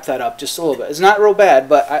had to wrap that up just a little bit. It's not real bad,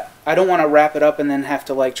 but I don't want to wrap it up and then have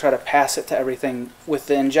to like try to pass it to everything. With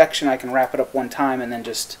the injection, I can wrap it up one time and then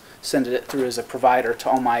just send it through as a provider to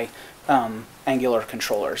all my Angular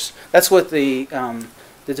controllers. That's what the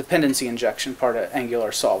dependency injection part of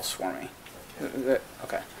Angular solves for me.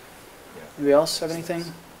 Okay. Anybody else have anything?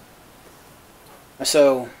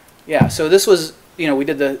 So yeah, so this was, you know, we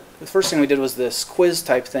did the first thing we did was this quiz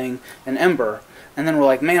type thing in Ember. And then we're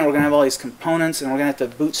like, man, we're going to have all these components and we're going to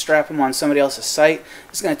have to bootstrap them on somebody else's site.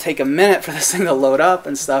 It's going to take a minute for this thing to load up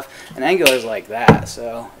and stuff. And Angular's like that,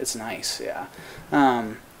 so it's nice, yeah.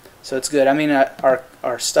 So it's good. I mean,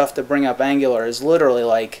 our stuff to bring up Angular is literally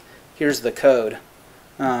like, here's the code.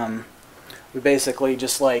 We basically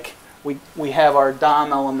just like, we have our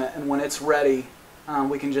DOM element, and when it's ready,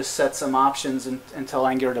 we can just set some options and tell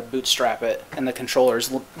Angular to bootstrap it, and the controllers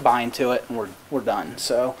bind to it, and we're done.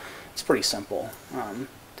 So it's pretty simple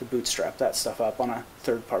to bootstrap that stuff up on a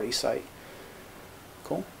third-party site.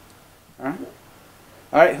 Cool. All right.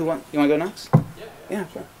 All right. You want to go next? Yeah.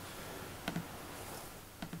 Sure.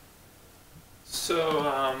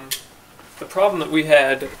 So the problem that we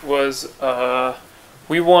had was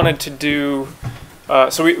we wanted to do.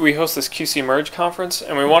 So we host this QC Merge conference,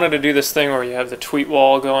 and we wanted to do this thing where you have the tweet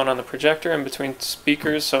wall going on the projector in between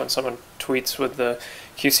speakers. So when someone tweets with the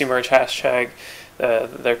QC Merge hashtag,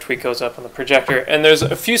 their tweet goes up on the projector. And there's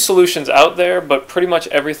a few solutions out there, but pretty much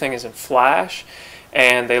everything is in Flash,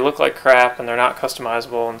 and they look like crap, and they're not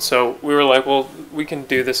customizable. And so we were like, well, we can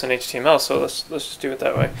do this in HTML, so let's just do it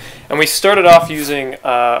that way. And we started off using,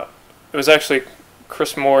 it was actually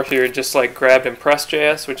Chris Moore here just like grabbed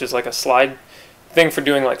Impress.js, which is like a slide thing for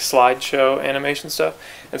doing like slideshow animation stuff.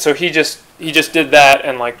 And so he just did that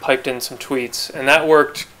and like piped in some tweets, and that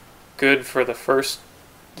worked good for the first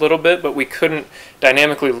little bit, but we couldn't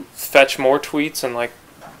dynamically fetch more tweets and like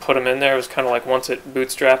put them in there. It was kind of like once it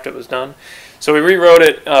bootstrapped, it was done. So we rewrote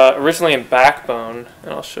it originally in Backbone,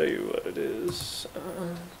 and I'll show you what it is.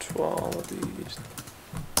 12 of these.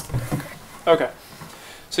 Okay.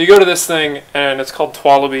 So you go to this thing, and it's called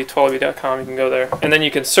Twallaby, twallaby.com. You can go there. And then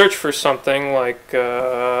you can search for something like,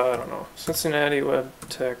 I don't know, Cincinnati Web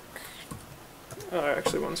Tech.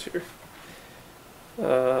 Actually, one's here.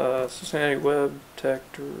 Cincinnati Web Tech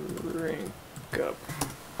Drink Up.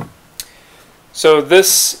 So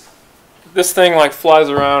this thing like flies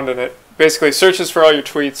around, and it basically searches for all your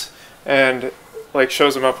tweets and like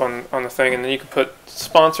shows them up on the thing, and then you can put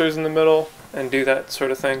sponsors in the middle and do that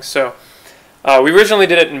sort of thing. So we originally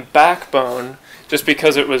did it in Backbone just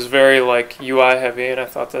because it was very like UI heavy, and I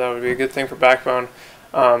thought that would be a good thing for Backbone.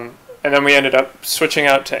 And then we ended up switching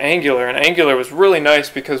out to Angular, and Angular was really nice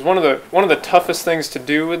because one of the toughest things to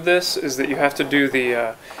do with this is that you have to do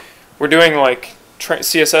the we're doing like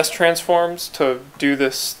CSS transforms to do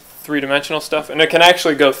this three-dimensional stuff, and it can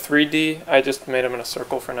actually go 3D. I just made them in a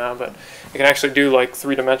circle for now, but it can actually do like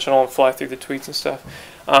three-dimensional and fly through the tweets and stuff.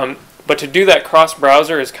 But to do that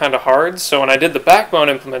cross-browser is kind of hard. So when I did the Backbone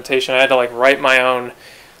implementation, I had to like write my own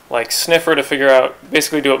like sniffer to figure out,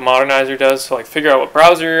 basically do what Modernizer does, so like figure out what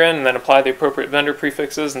browser you're in and then apply the appropriate vendor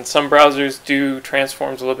prefixes. And some browsers do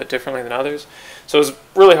transforms a little bit differently than others. So it was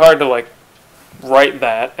really hard to like write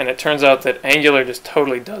that, and it turns out that Angular just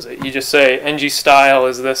totally does it. You just say ng style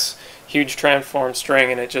is this huge transform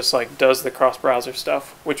string, and it just like does the cross-browser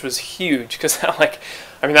stuff, which was huge because like,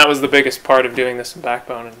 I mean, that was the biggest part of doing this in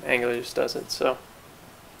Backbone, and Angular just does it. So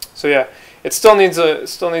yeah, it still needs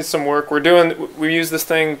some work. We use this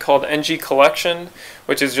thing called ng collection,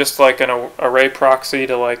 which is just like an array proxy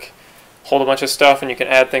to like hold a bunch of stuff, and you can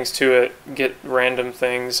add things to it, get random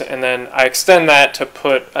things, and then I extend that to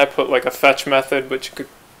I put like a fetch method, which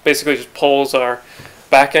basically just polls our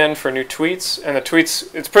backend for new tweets. And the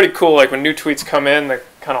tweets, it's pretty cool. Like when new tweets come in, the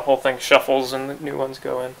kind of whole thing shuffles and the new ones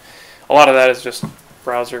go in. A lot of that is just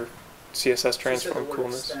browser CSS transform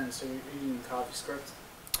coolness. Extend, so you're using CoffeeScript?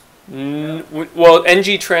 Well,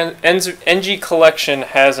 ng collection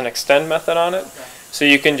has an extend method on it, so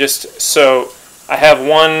you can just I have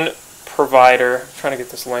one provider. I'm trying to get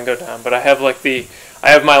this lingo down, but I have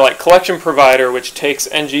my collection provider which takes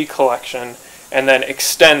ng collection and then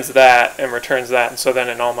extends that and returns that, and so then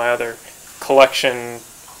in all my other collection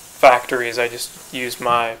factories I just use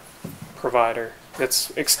my provider.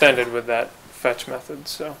 It's extended with that fetch method.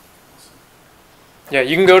 So yeah,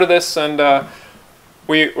 you can go to this, and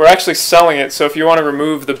we're actually selling it. So if you want to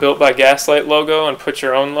remove the Built by Gaslight logo and put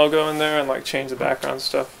your own logo in there and like change the background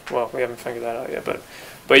stuff, well, we haven't figured that out yet,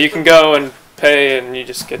 but you can go and pay and you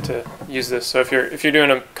just get to use this. So if you're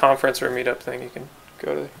doing a conference or a meetup thing, you can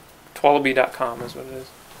go to twalaby.com is what it is.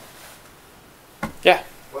 Yeah.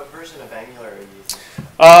 What version of Angular are you using?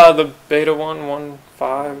 The beta 1.15.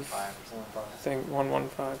 I think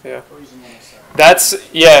 1.15.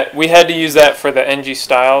 Yeah. We had to use that for the ng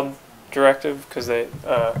style directive because the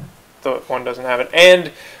one doesn't have it,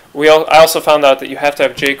 and I also found out that you have to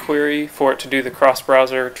have jQuery for it to do the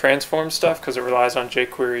cross-browser transform stuff because it relies on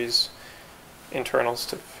jQuery's internals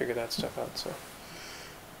to figure that stuff out. So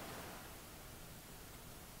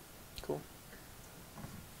cool.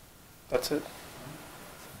 That's it.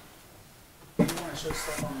 You want to show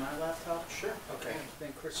stuff on my laptop? Sure. Okay.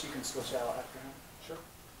 Then Chris, you can switch out after him. Sure.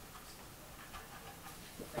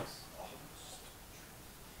 Thanks.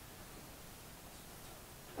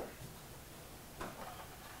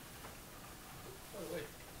 Oh wait,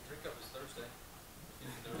 drink up is Thursday.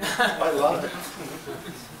 I love it.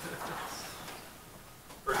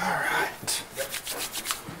 All right.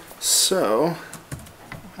 So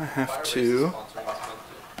I have to.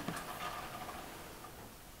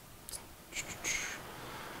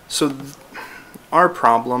 So our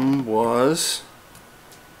problem was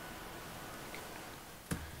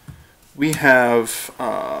we have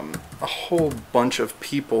a whole bunch of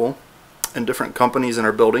people and different companies in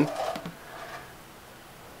our building.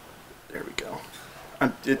 There we go.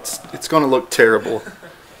 It's going to look terrible.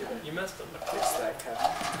 You messed up. Fix that, Kevin.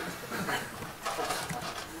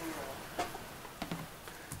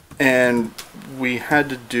 And we had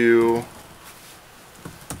to do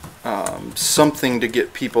something to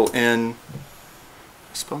get people in.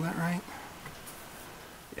 Spell that right?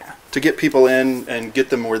 Yeah. To get people in and get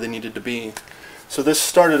them where they needed to be. So this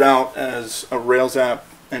started out as a Rails app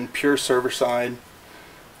and pure server side,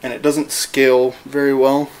 and it doesn't scale very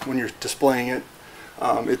well when you're displaying it.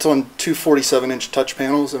 It's on two 47-inch touch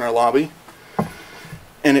panels in our lobby,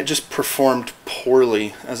 and it just performed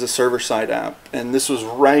poorly as a server-side app. And this was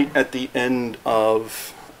right at the end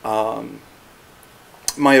of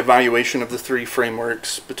my evaluation of the three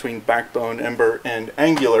frameworks between Backbone, Ember, and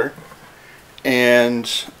Angular. And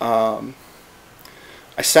I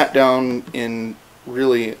sat down in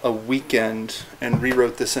really a weekend and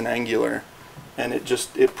rewrote this in Angular, and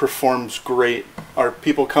it performs great. Our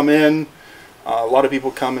people come in, a lot of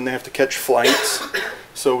people come and they have to catch flights,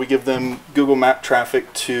 so we give them Google Map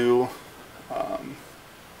traffic to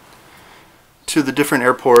the different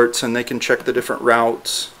airports, and they can check the different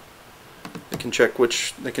routes. They can check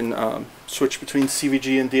switch between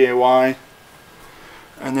CVG and DAY.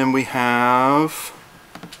 And then we have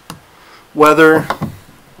weather,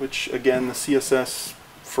 which again, the CSS,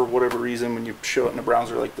 for whatever reason, when you show it in a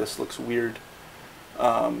browser like this, looks weird.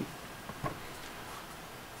 And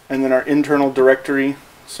then our internal directory,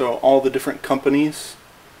 so all the different companies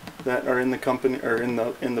that are in the company or in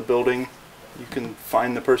the building, you can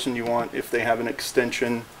find the person you want. If they have an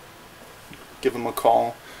extension, give them a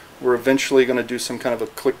call. We're eventually going to do some kind of a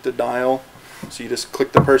click to dial, so you just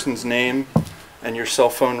click the person's name and your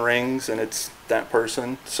cell phone rings and it's that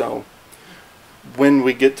person. So when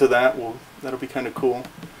we get to that, that'll be kind of cool.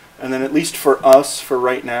 And then at least for us, for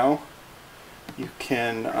right now, you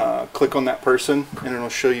can click on that person and it'll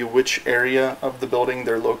show you which area of the building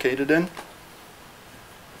they're located in.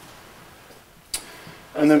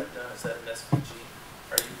 And then Is that an SVG?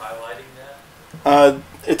 Are you highlighting that?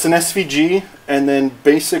 it's an SVG, and then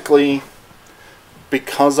basically,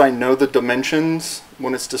 because I know the dimensions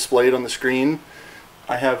when it's displayed on the screen,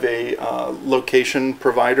 I have a location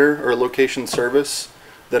provider or a location service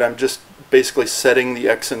that I'm just basically setting the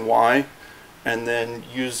X and Y, and then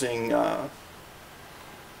using an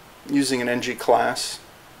ng class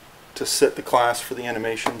to set the class for the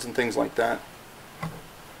animations and things like that.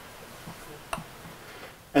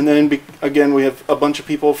 And then again, we have a bunch of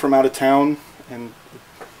people from out of town, and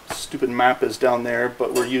the stupid map is down there,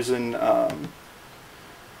 but we're using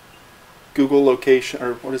Google location,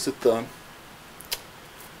 or what is it, the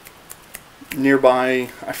nearby,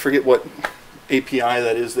 I forget what API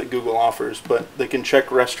that Google offers, but they can check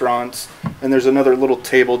restaurants, and there's another little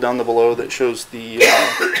table down below that shows the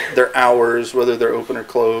their hours, whether they're open or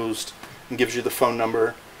closed, and gives you the phone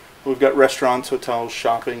number. We've got restaurants, hotels,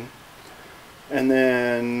 shopping, and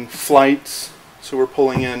then flights. So we're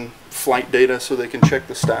pulling in flight data so they can check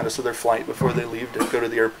the status of their flight before they leave to go to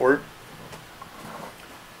the airport.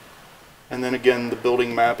 And then again, the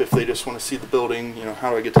building map, if they just want to see the building, you know,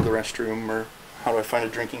 how do I get to the restroom, or how do I find a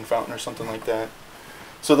drinking fountain or something like that.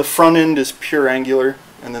 So the front end is pure Angular,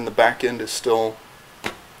 and then the back end is still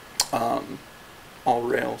all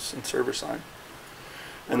Rails and server side.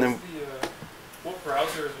 And then what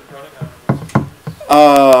browser is it running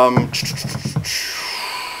on?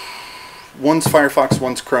 One's Firefox,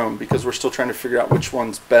 one's Chrome, because we're still trying to figure out which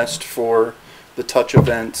one's best for the touch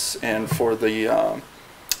events and for the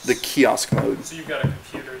kiosk mode. So you've got a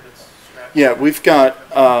computer that's strapped. Yeah, we've got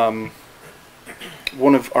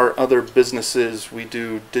one of our other businesses, we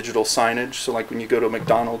do digital signage. So like when you go to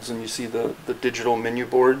McDonald's and you see the digital menu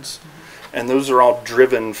boards, and those are all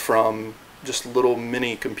driven from just little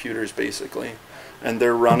mini computers basically. And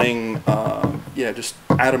they're running just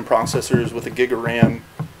Atom processors with a gig of RAM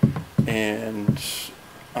and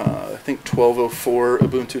I think 1204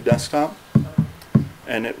 Ubuntu desktop.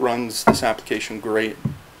 And it runs this application great.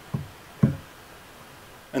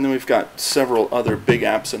 And then we've got several other big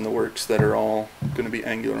apps in the works that are all going to be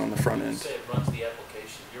Angular on the front end. You say it runs the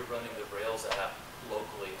application. You're running the Rails app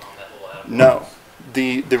locally on that little app? No.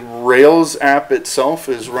 The Rails app itself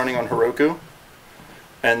is running on Heroku,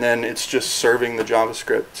 and then it's just serving the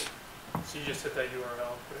JavaScript. So you just hit that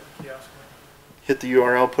URL, put it in kiosk mode? Hit the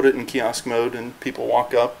URL, put it in kiosk mode, and people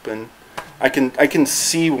walk up, and I can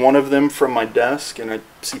see one of them from my desk, and I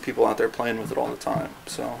see people out there playing with it all the time.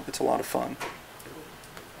 So it's a lot of fun.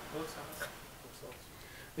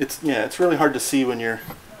 It's really hard to see when you're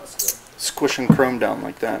squishing Chrome down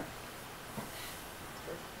like that.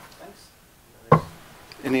 Thanks.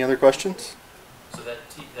 Any other questions? So that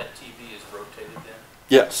TV is rotated then?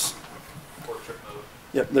 Yes. Portrait mode?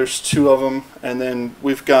 Yep, there's two of them, and then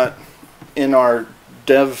we've got in our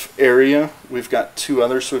dev area, we've got two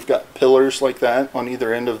others. So we've got pillars like that on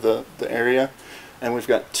either end of the area, and we've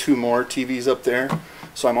got two more TVs up there.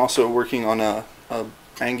 So I'm also working on a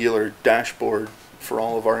Angular dashboard for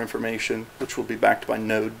all of our information, which will be backed by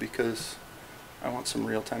Node because I want some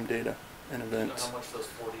real-time data and events. Do you know how much those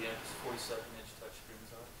 47-inch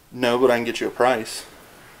touchscreens are? No, but I can get you a price.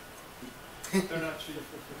 They're not cheap.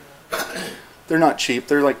 They're not cheap.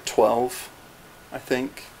 They're like 12, I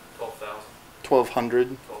think. 12,000?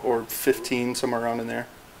 1,200 or 15, somewhere around in there.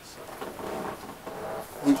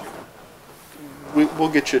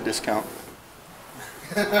 We'll get you a discount.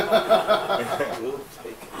 We'll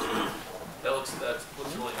take it. That looks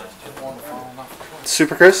really nice.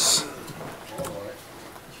 Super Chris?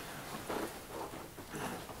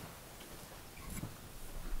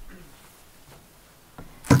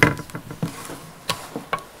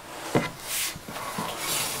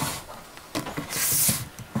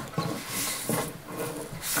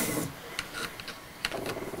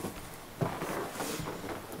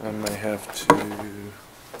 I may have to...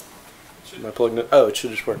 Am I plugging it? Oh, it should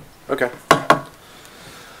just work. Okay.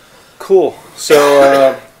 Cool.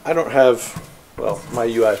 So I don't have... Well, my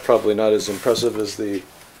UI is probably not as impressive as the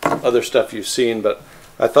other stuff you've seen, but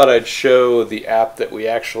I thought I'd show the app that we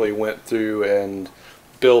actually went through and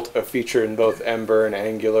built a feature in both Ember and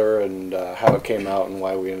Angular, and how it came out and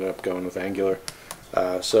why we ended up going with Angular.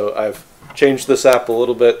 So I've changed this app a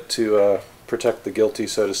little bit to protect the guilty,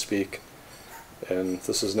 so to speak. And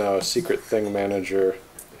this is now a secret thing manager,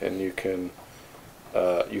 and you can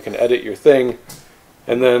edit your thing,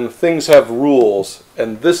 and then things have rules,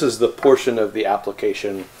 and this is the portion of the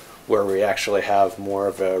application where we actually have more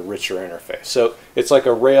of a richer interface. So it's like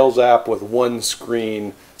a Rails app with one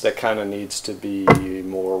screen that kind of needs to be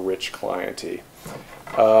more rich clienty.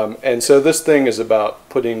 And so this thing is about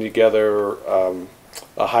putting together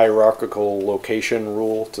a hierarchical location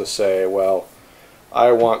rule to say, well,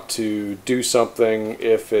 I want to do something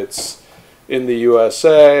if it's in the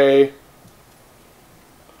USA,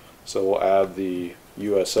 so we'll add the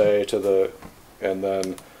USA to the, and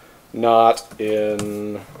then not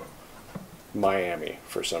in Miami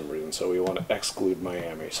for some reason. So we want to exclude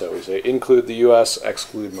Miami. So we say include the US,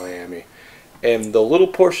 exclude Miami. And the little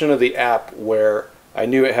portion of the app where I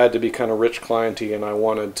knew it had to be kind of rich clienty and I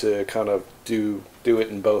wanted to kind of do it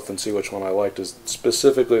in both and see which one I liked is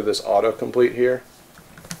specifically this autocomplete here.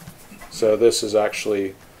 So this is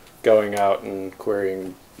actually going out and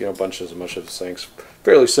querying, you know, bunches and bunches of things.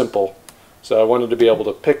 Fairly simple. So I wanted to be able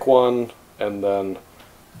to pick one and then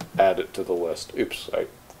add it to the list. Oops, I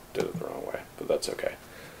did it the wrong way, but that's okay.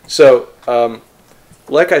 So,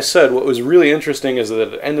 like I said, what was really interesting is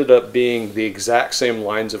that it ended up being the exact same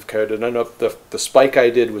lines of code. It ended up, the spike I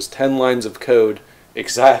did was 10 lines of code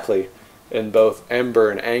exactly in both Ember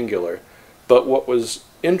and Angular. But what was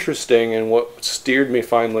interesting and what steered me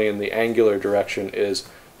finally in the Angular direction is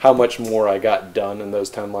how much more I got done in those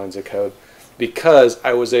 10 lines of code, because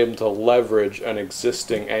I was able to leverage an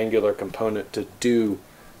existing Angular component to do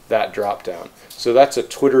that dropdown. So that's a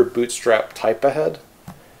Twitter Bootstrap type ahead,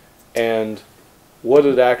 and what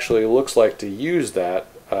it actually looks like to use that.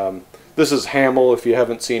 This is Haml. If you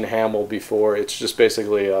haven't seen Haml before, it's just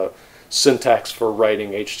basically a syntax for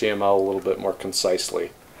writing HTML a little bit more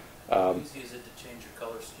concisely. How easy is it to change your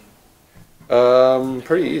color scheme?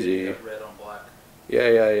 Pretty easy. Red on black.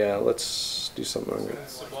 Yeah. Let's do something.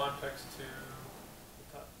 Sublime text to the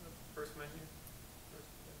top, the first menu.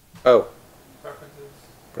 Oh. Preferences.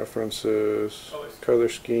 Preferences. Color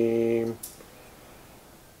scheme.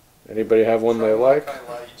 Anybody have one they like?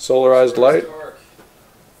 Solarized light.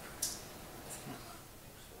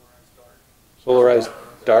 Solarized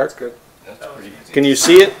dark. Good. That's pretty easy. Can you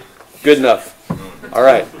see it? Good enough. All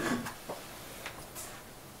right.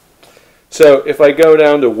 So if I go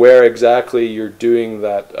down to where exactly you're doing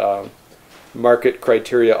that market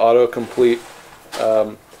criteria autocomplete,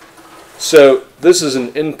 so this is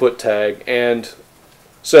an input tag, and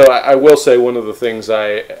so I will say one of the things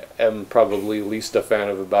I am probably least a fan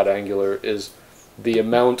of about Angular is the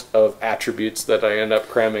amount of attributes that I end up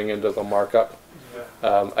cramming into the markup.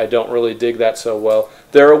 I don't really dig that so well.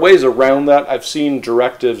 There are ways around that. I've seen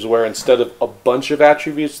directives where instead of a bunch of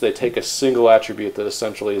attributes, they take a single attribute that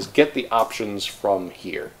essentially is get the options from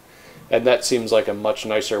here. And that seems like a much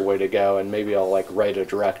nicer way to go, and maybe I'll like write a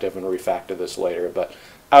directive and refactor this later. But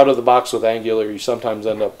out of the box with Angular, you sometimes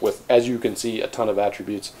end up with, as you can see, a ton of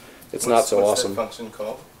attributes. It's not so awesome. What's that function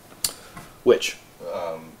called? Which?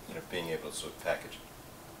 Being able to sort of package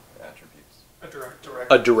attributes. A directive.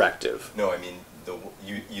 A directive. No, I mean,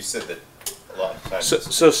 you said that a lot of times.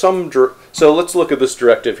 So let's look at this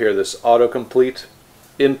directive here, this autocomplete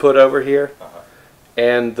input over here.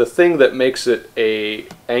 And the thing that makes it a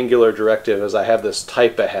Angular directive is I have this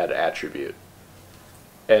type ahead attribute.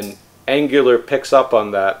 And Angular picks up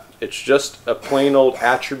on that. It's just a plain old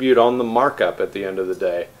attribute on the markup at the end of the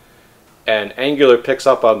day. And Angular picks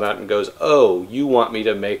up on that and goes, oh, you want me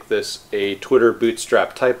to make this a Twitter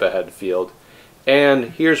Bootstrap type ahead field.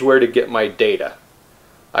 And here's where to get my data.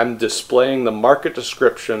 I'm displaying the market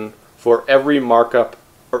description for every markup,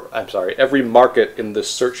 or I'm sorry, every market in the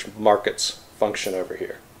search markets function over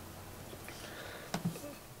here.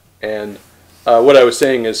 And what I was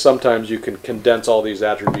saying is sometimes you can condense all these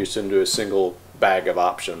attributes into a single bag of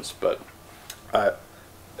options, but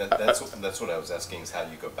that's what I was asking, is how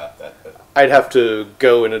do you go about that? But I'd have to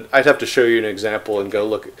go and I'd have to show you an example and go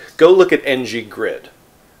look at ng grid.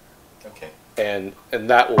 Okay. And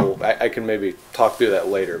that will, I can maybe talk through that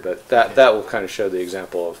later, but that will kind of show the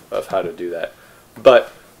example of how to do that.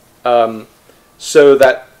 But so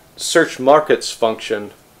that search markets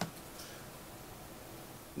function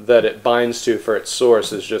that it binds to for its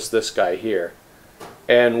source is just this guy here.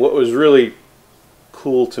 And what was really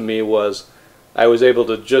cool to me was I was able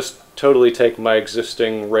to just totally take my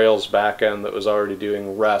existing Rails backend that was already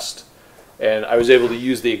doing REST, and I was able to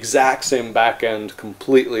use the exact same backend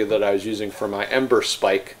completely that I was using for my Ember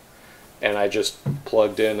spike, and I just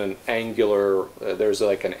plugged in an Angular, there's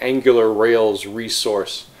like an Angular Rails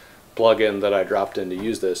resource plugin that I dropped in to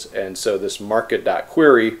use this. And so this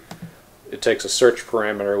market.query, it takes a search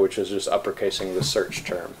parameter, which is just uppercasing the search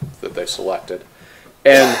term that they selected.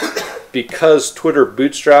 And because Twitter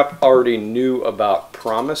Bootstrap already knew about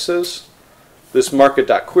promises, this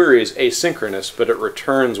market.query is asynchronous, but it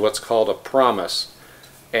returns what's called a promise.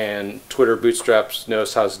 And Twitter Bootstrap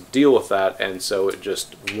knows how to deal with that, and so it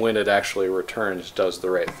just, when it actually returns, does the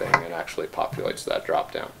right thing and actually populates that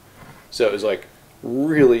dropdown. So it was like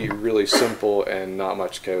really, really simple and not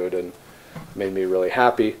much code, and made me really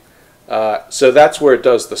happy. So that's where it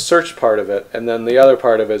does the search part of it, and then the other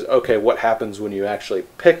part of it is, okay, what happens when you actually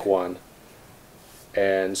pick one?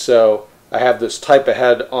 And so I have this type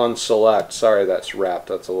ahead on select. Sorry, that's wrapped.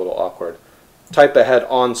 That's a little awkward. Type ahead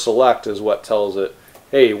on select is what tells it,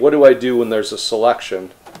 hey, what do I do when there's a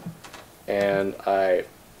selection? And I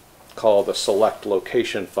call the select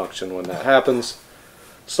location function when that happens.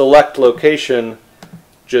 Select location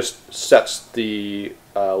just sets the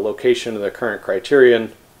location of the current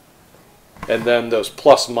criterion, and then those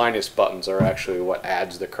plus minus buttons are actually what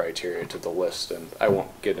adds the criteria to the list, and I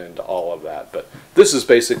won't get into all of that, but this is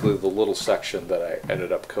basically the little section that I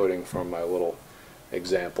ended up coding from my little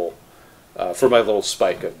example. for my little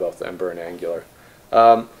spike of both Ember and Angular.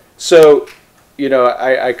 So, you know,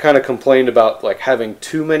 I kind of complained about like having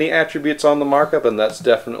too many attributes on the markup, and that's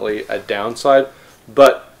definitely a downside.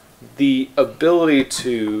 But the ability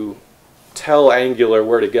to tell Angular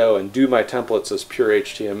where to go and do my templates as pure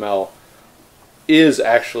HTML is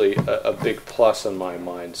actually a big plus in my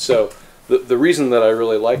mind. So the reason that I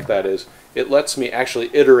really like that is it lets me actually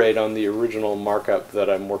iterate on the original markup that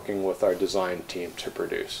I'm working with our design team to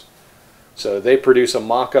produce. So they produce a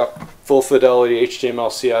mock-up, full fidelity HTML,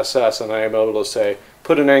 CSS, and I am able to say,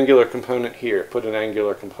 put an Angular component here, put an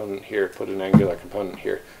Angular component here, put an Angular component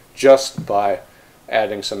here, just by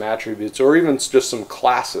adding some attributes or even just some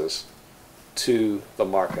classes to the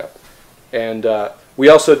markup. And we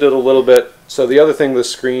also did a little bit, so the other thing the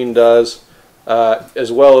screen does, as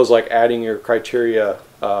well as like adding your criteria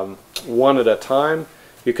one at a time,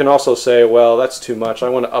 you can also say, well, that's too much. I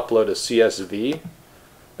want to upload a CSV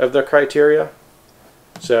of the criteria.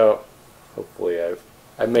 So hopefully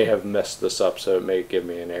I may have messed this up, so it may give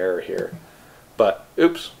me an error here. But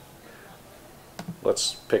oops,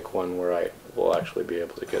 let's pick one where I will actually be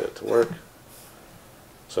able to get it to work.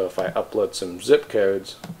 So if I upload some zip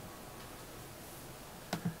codes,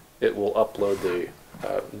 it will upload the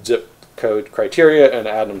zip code criteria and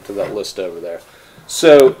add them to that list over there.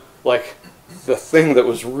 So like the thing that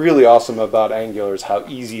was really awesome about Angular is how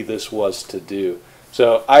easy this was to do.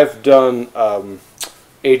 So I've done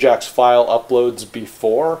Ajax file uploads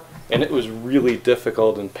before, and it was really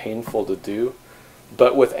difficult and painful to do.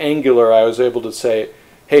 But with Angular, I was able to say,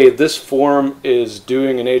 hey, this form is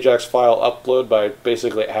doing an Ajax file upload by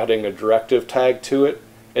basically adding a directive tag to it,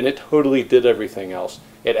 and it totally did everything else.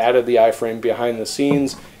 It added the iframe behind the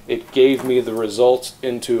scenes. It gave me the results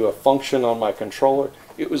into a function on my controller.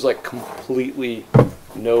 It was like completely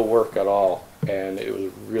no work at all, and it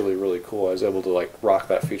was really, really cool. I was able to like rock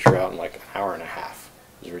that feature out in like an hour and a half.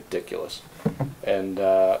 It was ridiculous. And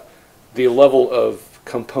the level of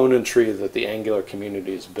componentry that the Angular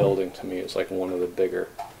community is building to me is like one of the bigger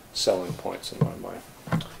selling points in my mind.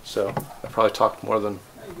 So I probably talked more than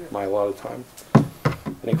my allotted time.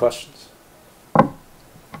 Any questions?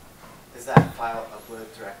 Is that file upload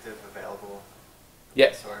directive available?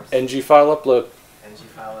 Yeah, ng file upload. ng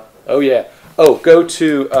file upload. Oh yeah. Oh, go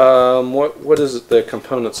to what does the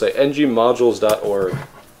component say? ngmodules.org.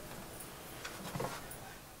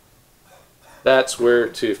 That's where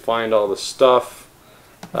to find all the stuff.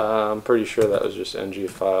 I'm pretty sure that was just ng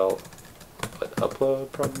file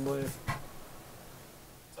upload, probably. It's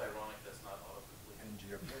ironic that's not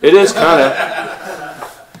autocomplete. It is kind of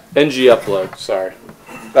ng upload. Sorry,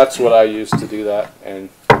 that's what I used to do that, and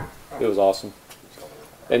it was awesome.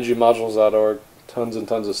 ngmodules.org, tons and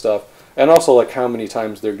tons of stuff, and also like how many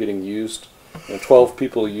times they're getting used. 12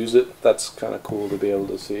 people use it. That's kind of cool to be able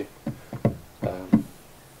to see.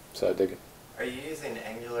 So I dig it. Are you using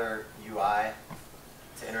Angular UI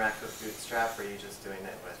to interact with Bootstrap, or are you just doing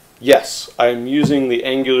it with? Yes, I'm using the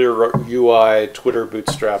Angular UI Twitter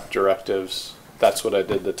Bootstrap directives. That's what I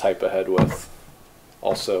did the type ahead with.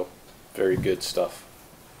 Also, very good stuff.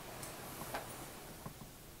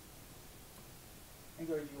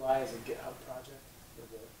 Angular UI is a GitHub project for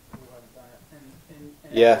the who haven't done it, and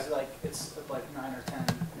Yeah. it's like 9 or 10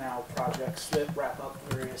 now projects that wrap up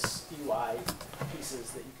various UI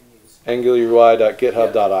pieces that you can use.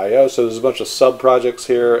 AngularUI.github.io. So there's a bunch of sub projects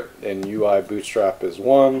here, and UI Bootstrap is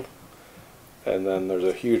one. And then there's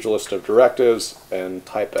a huge list of directives, and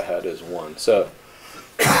type ahead is one. So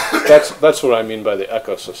that's what I mean by the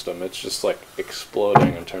ecosystem. It's just like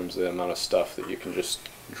exploding in terms of the amount of stuff that you can just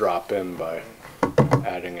drop in by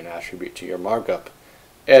adding an attribute to your markup.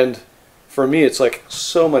 And for me, it's like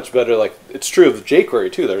so much better. Like it's true of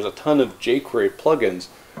jQuery too. There's a ton of jQuery plugins,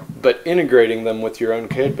 but integrating them with your own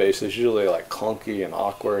code base is usually like clunky and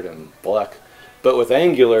awkward and black. But with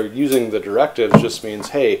Angular, using the directives just means,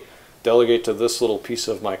 hey, delegate to this little piece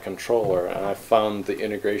of my controller, and I found the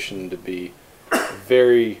integration to be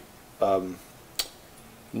very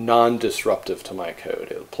non-disruptive to my code.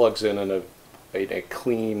 It plugs in a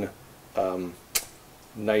clean,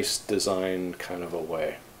 nice design kind of a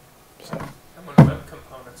way. So. And when web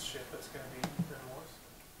components ship, it's going to be even worse.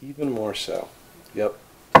 Even more so. Yep.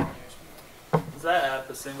 Was that app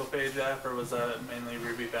a single page app, or was that mainly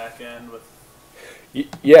Ruby backend with?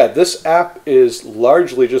 Yeah, this app is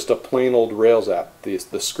largely just a plain old Rails app. The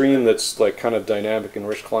screen that's like kind of dynamic and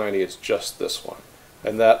rich clienty is just this one.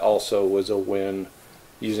 And that also was a win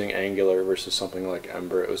using Angular versus something like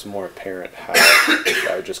Ember. It was more apparent how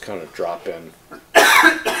I would just kind of drop in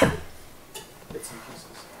Bits and pieces.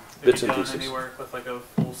 Bits Have and you pieces. done any work with like a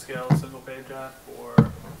full-scale single-page app,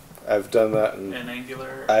 or? I've done that in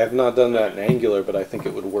Angular. I have not done that in Angular, but I think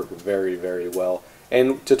it would work very, very well.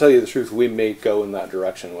 And to tell you the truth, we may go in that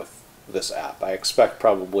direction with this app. I expect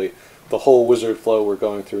probably the whole wizard flow we're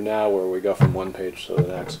going through now, where we go from one page to the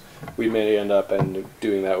next, we may end up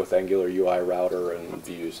doing that with Angular UI router and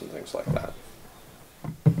views and things like that.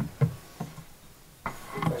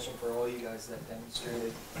 Good question for all you guys that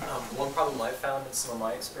demonstrated. One problem I've found in some of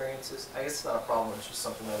my experiences, I guess it's not a problem, it's just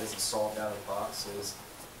something that isn't solved out of the box, is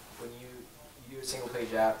when you do a single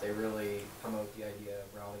page app, they really promote the idea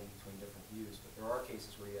of routing between different views, but there are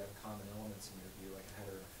cases where you have common elements in your view, like a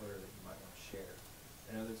header and a footer that you might want to share.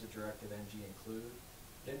 I know there's a directive ng include.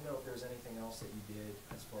 Didn't know if there's anything else that you did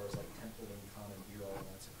as far as like templating common view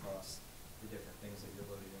elements across the different things that you're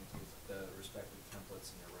loading into the respective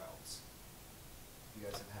templates in your routes. You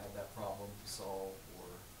guys have had that problem to solve, or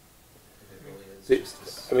if it really is just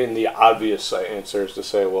as... I mean, the obvious answer is to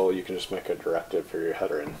say, well, you can just make a directive for your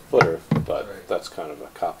header and footer, but that's kind of a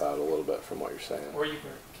cop-out a little bit from what you're saying. Or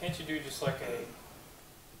can't you do just like a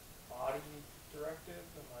body directive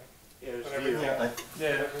and like put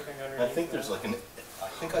everything underneath? I think there's like I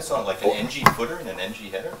think I saw like an ng footer and an ng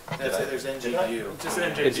header. That's it. There's ng view. Just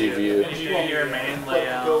ng view. ng your main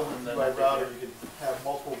layout. Go and then by router, you could have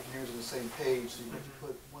multiple views on the same page, so you could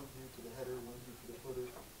put one view to the header, one view to the footer.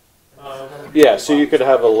 Yeah, so you could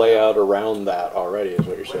have a layout around that already, is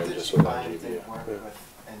what you're saying, just with ng view.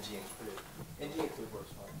 ng include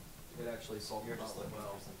works fine. It actually solved the problem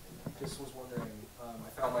well. Just was wondering, I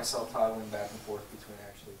found myself toggling back and forth between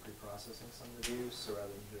actually pre-processing some of the views, so rather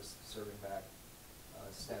than just serving back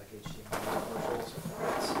static HTML commercials,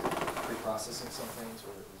 pre-processing some things,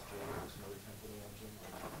 whether it was Java or some other templating engine,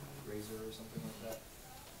 like Razor or something like that,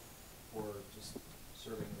 or just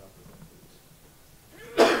serving it up with includes.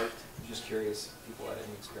 I'm just curious if people had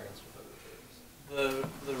any experience with other things.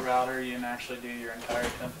 The router, you can actually do your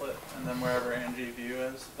entire template, and then wherever ng view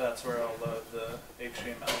is, that's where I'll load the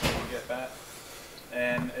HTML that you get back.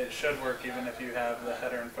 And it should work even if you have the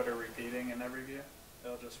header and footer repeating in every view.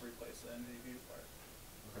 It'll just replace the ng view part.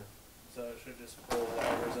 Okay. So it should just pull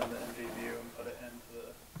whatever's in the ng view and put it into the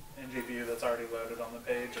ng view that's already loaded on the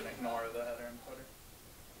page and ignore the header and footer.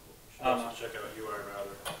 Should also check out UI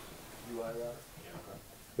router. UI router? Yeah. Okay.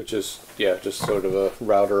 Which is, yeah, just sort of a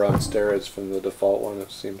router on steroids from the default one,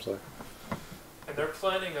 it seems like. And they're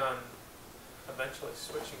planning on eventually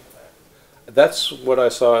switching to that. That's what I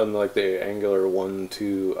saw in like the Angular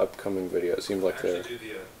 1.2 upcoming video. It seemed like I they're... actually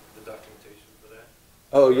do the documentation for that.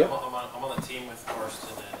 Oh, yeah? I'm on the team with Karsten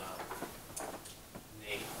and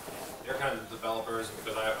Nate. They're kind of developers, and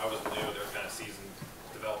because I was new, they're kind of seasoned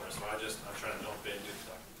developers, so I'm trying to jump in and do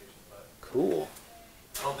the documentation. But Cool.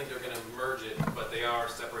 I don't think they're going to merge it, but they are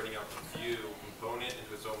separating out the view component into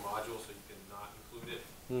its own module so you can not include it.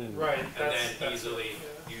 Right. And then easily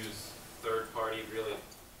use third-party, really.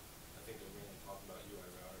 I think they're mainly talking about UI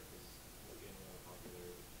router because it's getting a lot of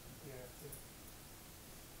popularity.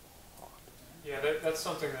 Yeah, that's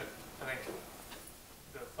something that I think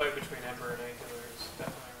the fight between Ember and Angular is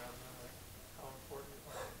definitely around like how important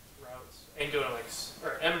are routes. Angular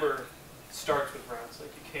or Ember starts with routes.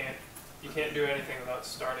 Like you can't do anything without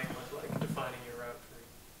starting with like defining your route tree.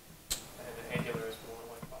 And Angular is more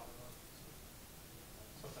like bottom up.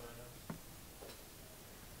 Something I know.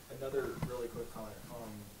 Another really quick comment.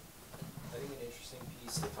 I think an interesting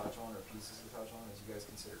piece to touch on, or pieces to touch on, as you guys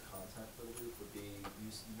consider content for the group, would be, you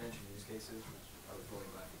mentioned use cases, which I was really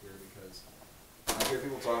glad to hear, because I hear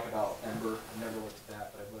people talk about Ember. I've never looked at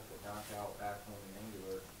that, but I've looked at Knockout, Backbone, and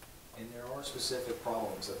Angular, and there are specific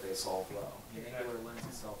problems that they solve well. Angular lends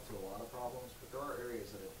itself to a lot of problems, but there are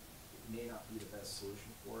areas that it may not be the best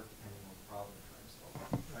solution for, depending on the problem you're trying to solve.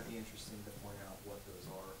 It might be interesting to point out what those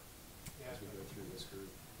are as we go through this group.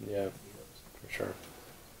 Yeah, for sure.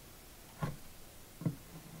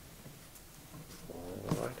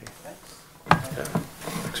 Alrighty. Yeah.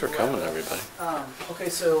 Thanks for coming, everybody. Okay,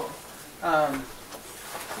 so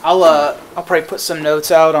I'll probably put some notes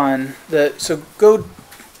out on so go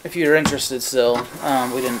if you're interested still.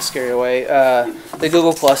 We didn't scare you away. The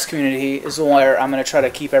Google Plus community is where I'm going to try to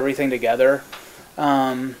keep everything together.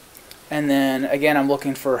 And then again, I'm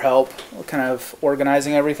looking for help, kind of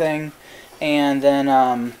organizing everything. And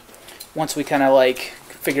then once we kind of like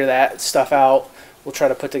figure that stuff out, we'll try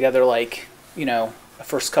to put together like, you know, a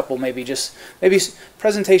first couple, maybe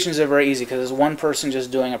presentations are very easy because there's one person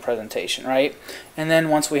just doing a presentation, right? And then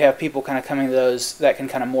once we have people kind of coming to those, that can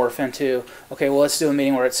kind of morph into, okay, well, let's do a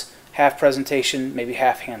meeting where it's half presentation, maybe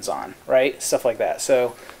half hands-on, right? Stuff like that.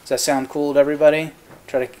 So does that sound cool to everybody?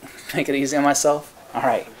 Try to make it easy on myself? All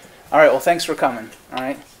right. All right, well, thanks for coming, all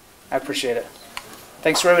right? I appreciate it.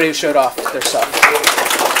 Thanks for everybody who showed off their stuff.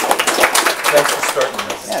 Thanks for starting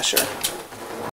this. Yeah, sure.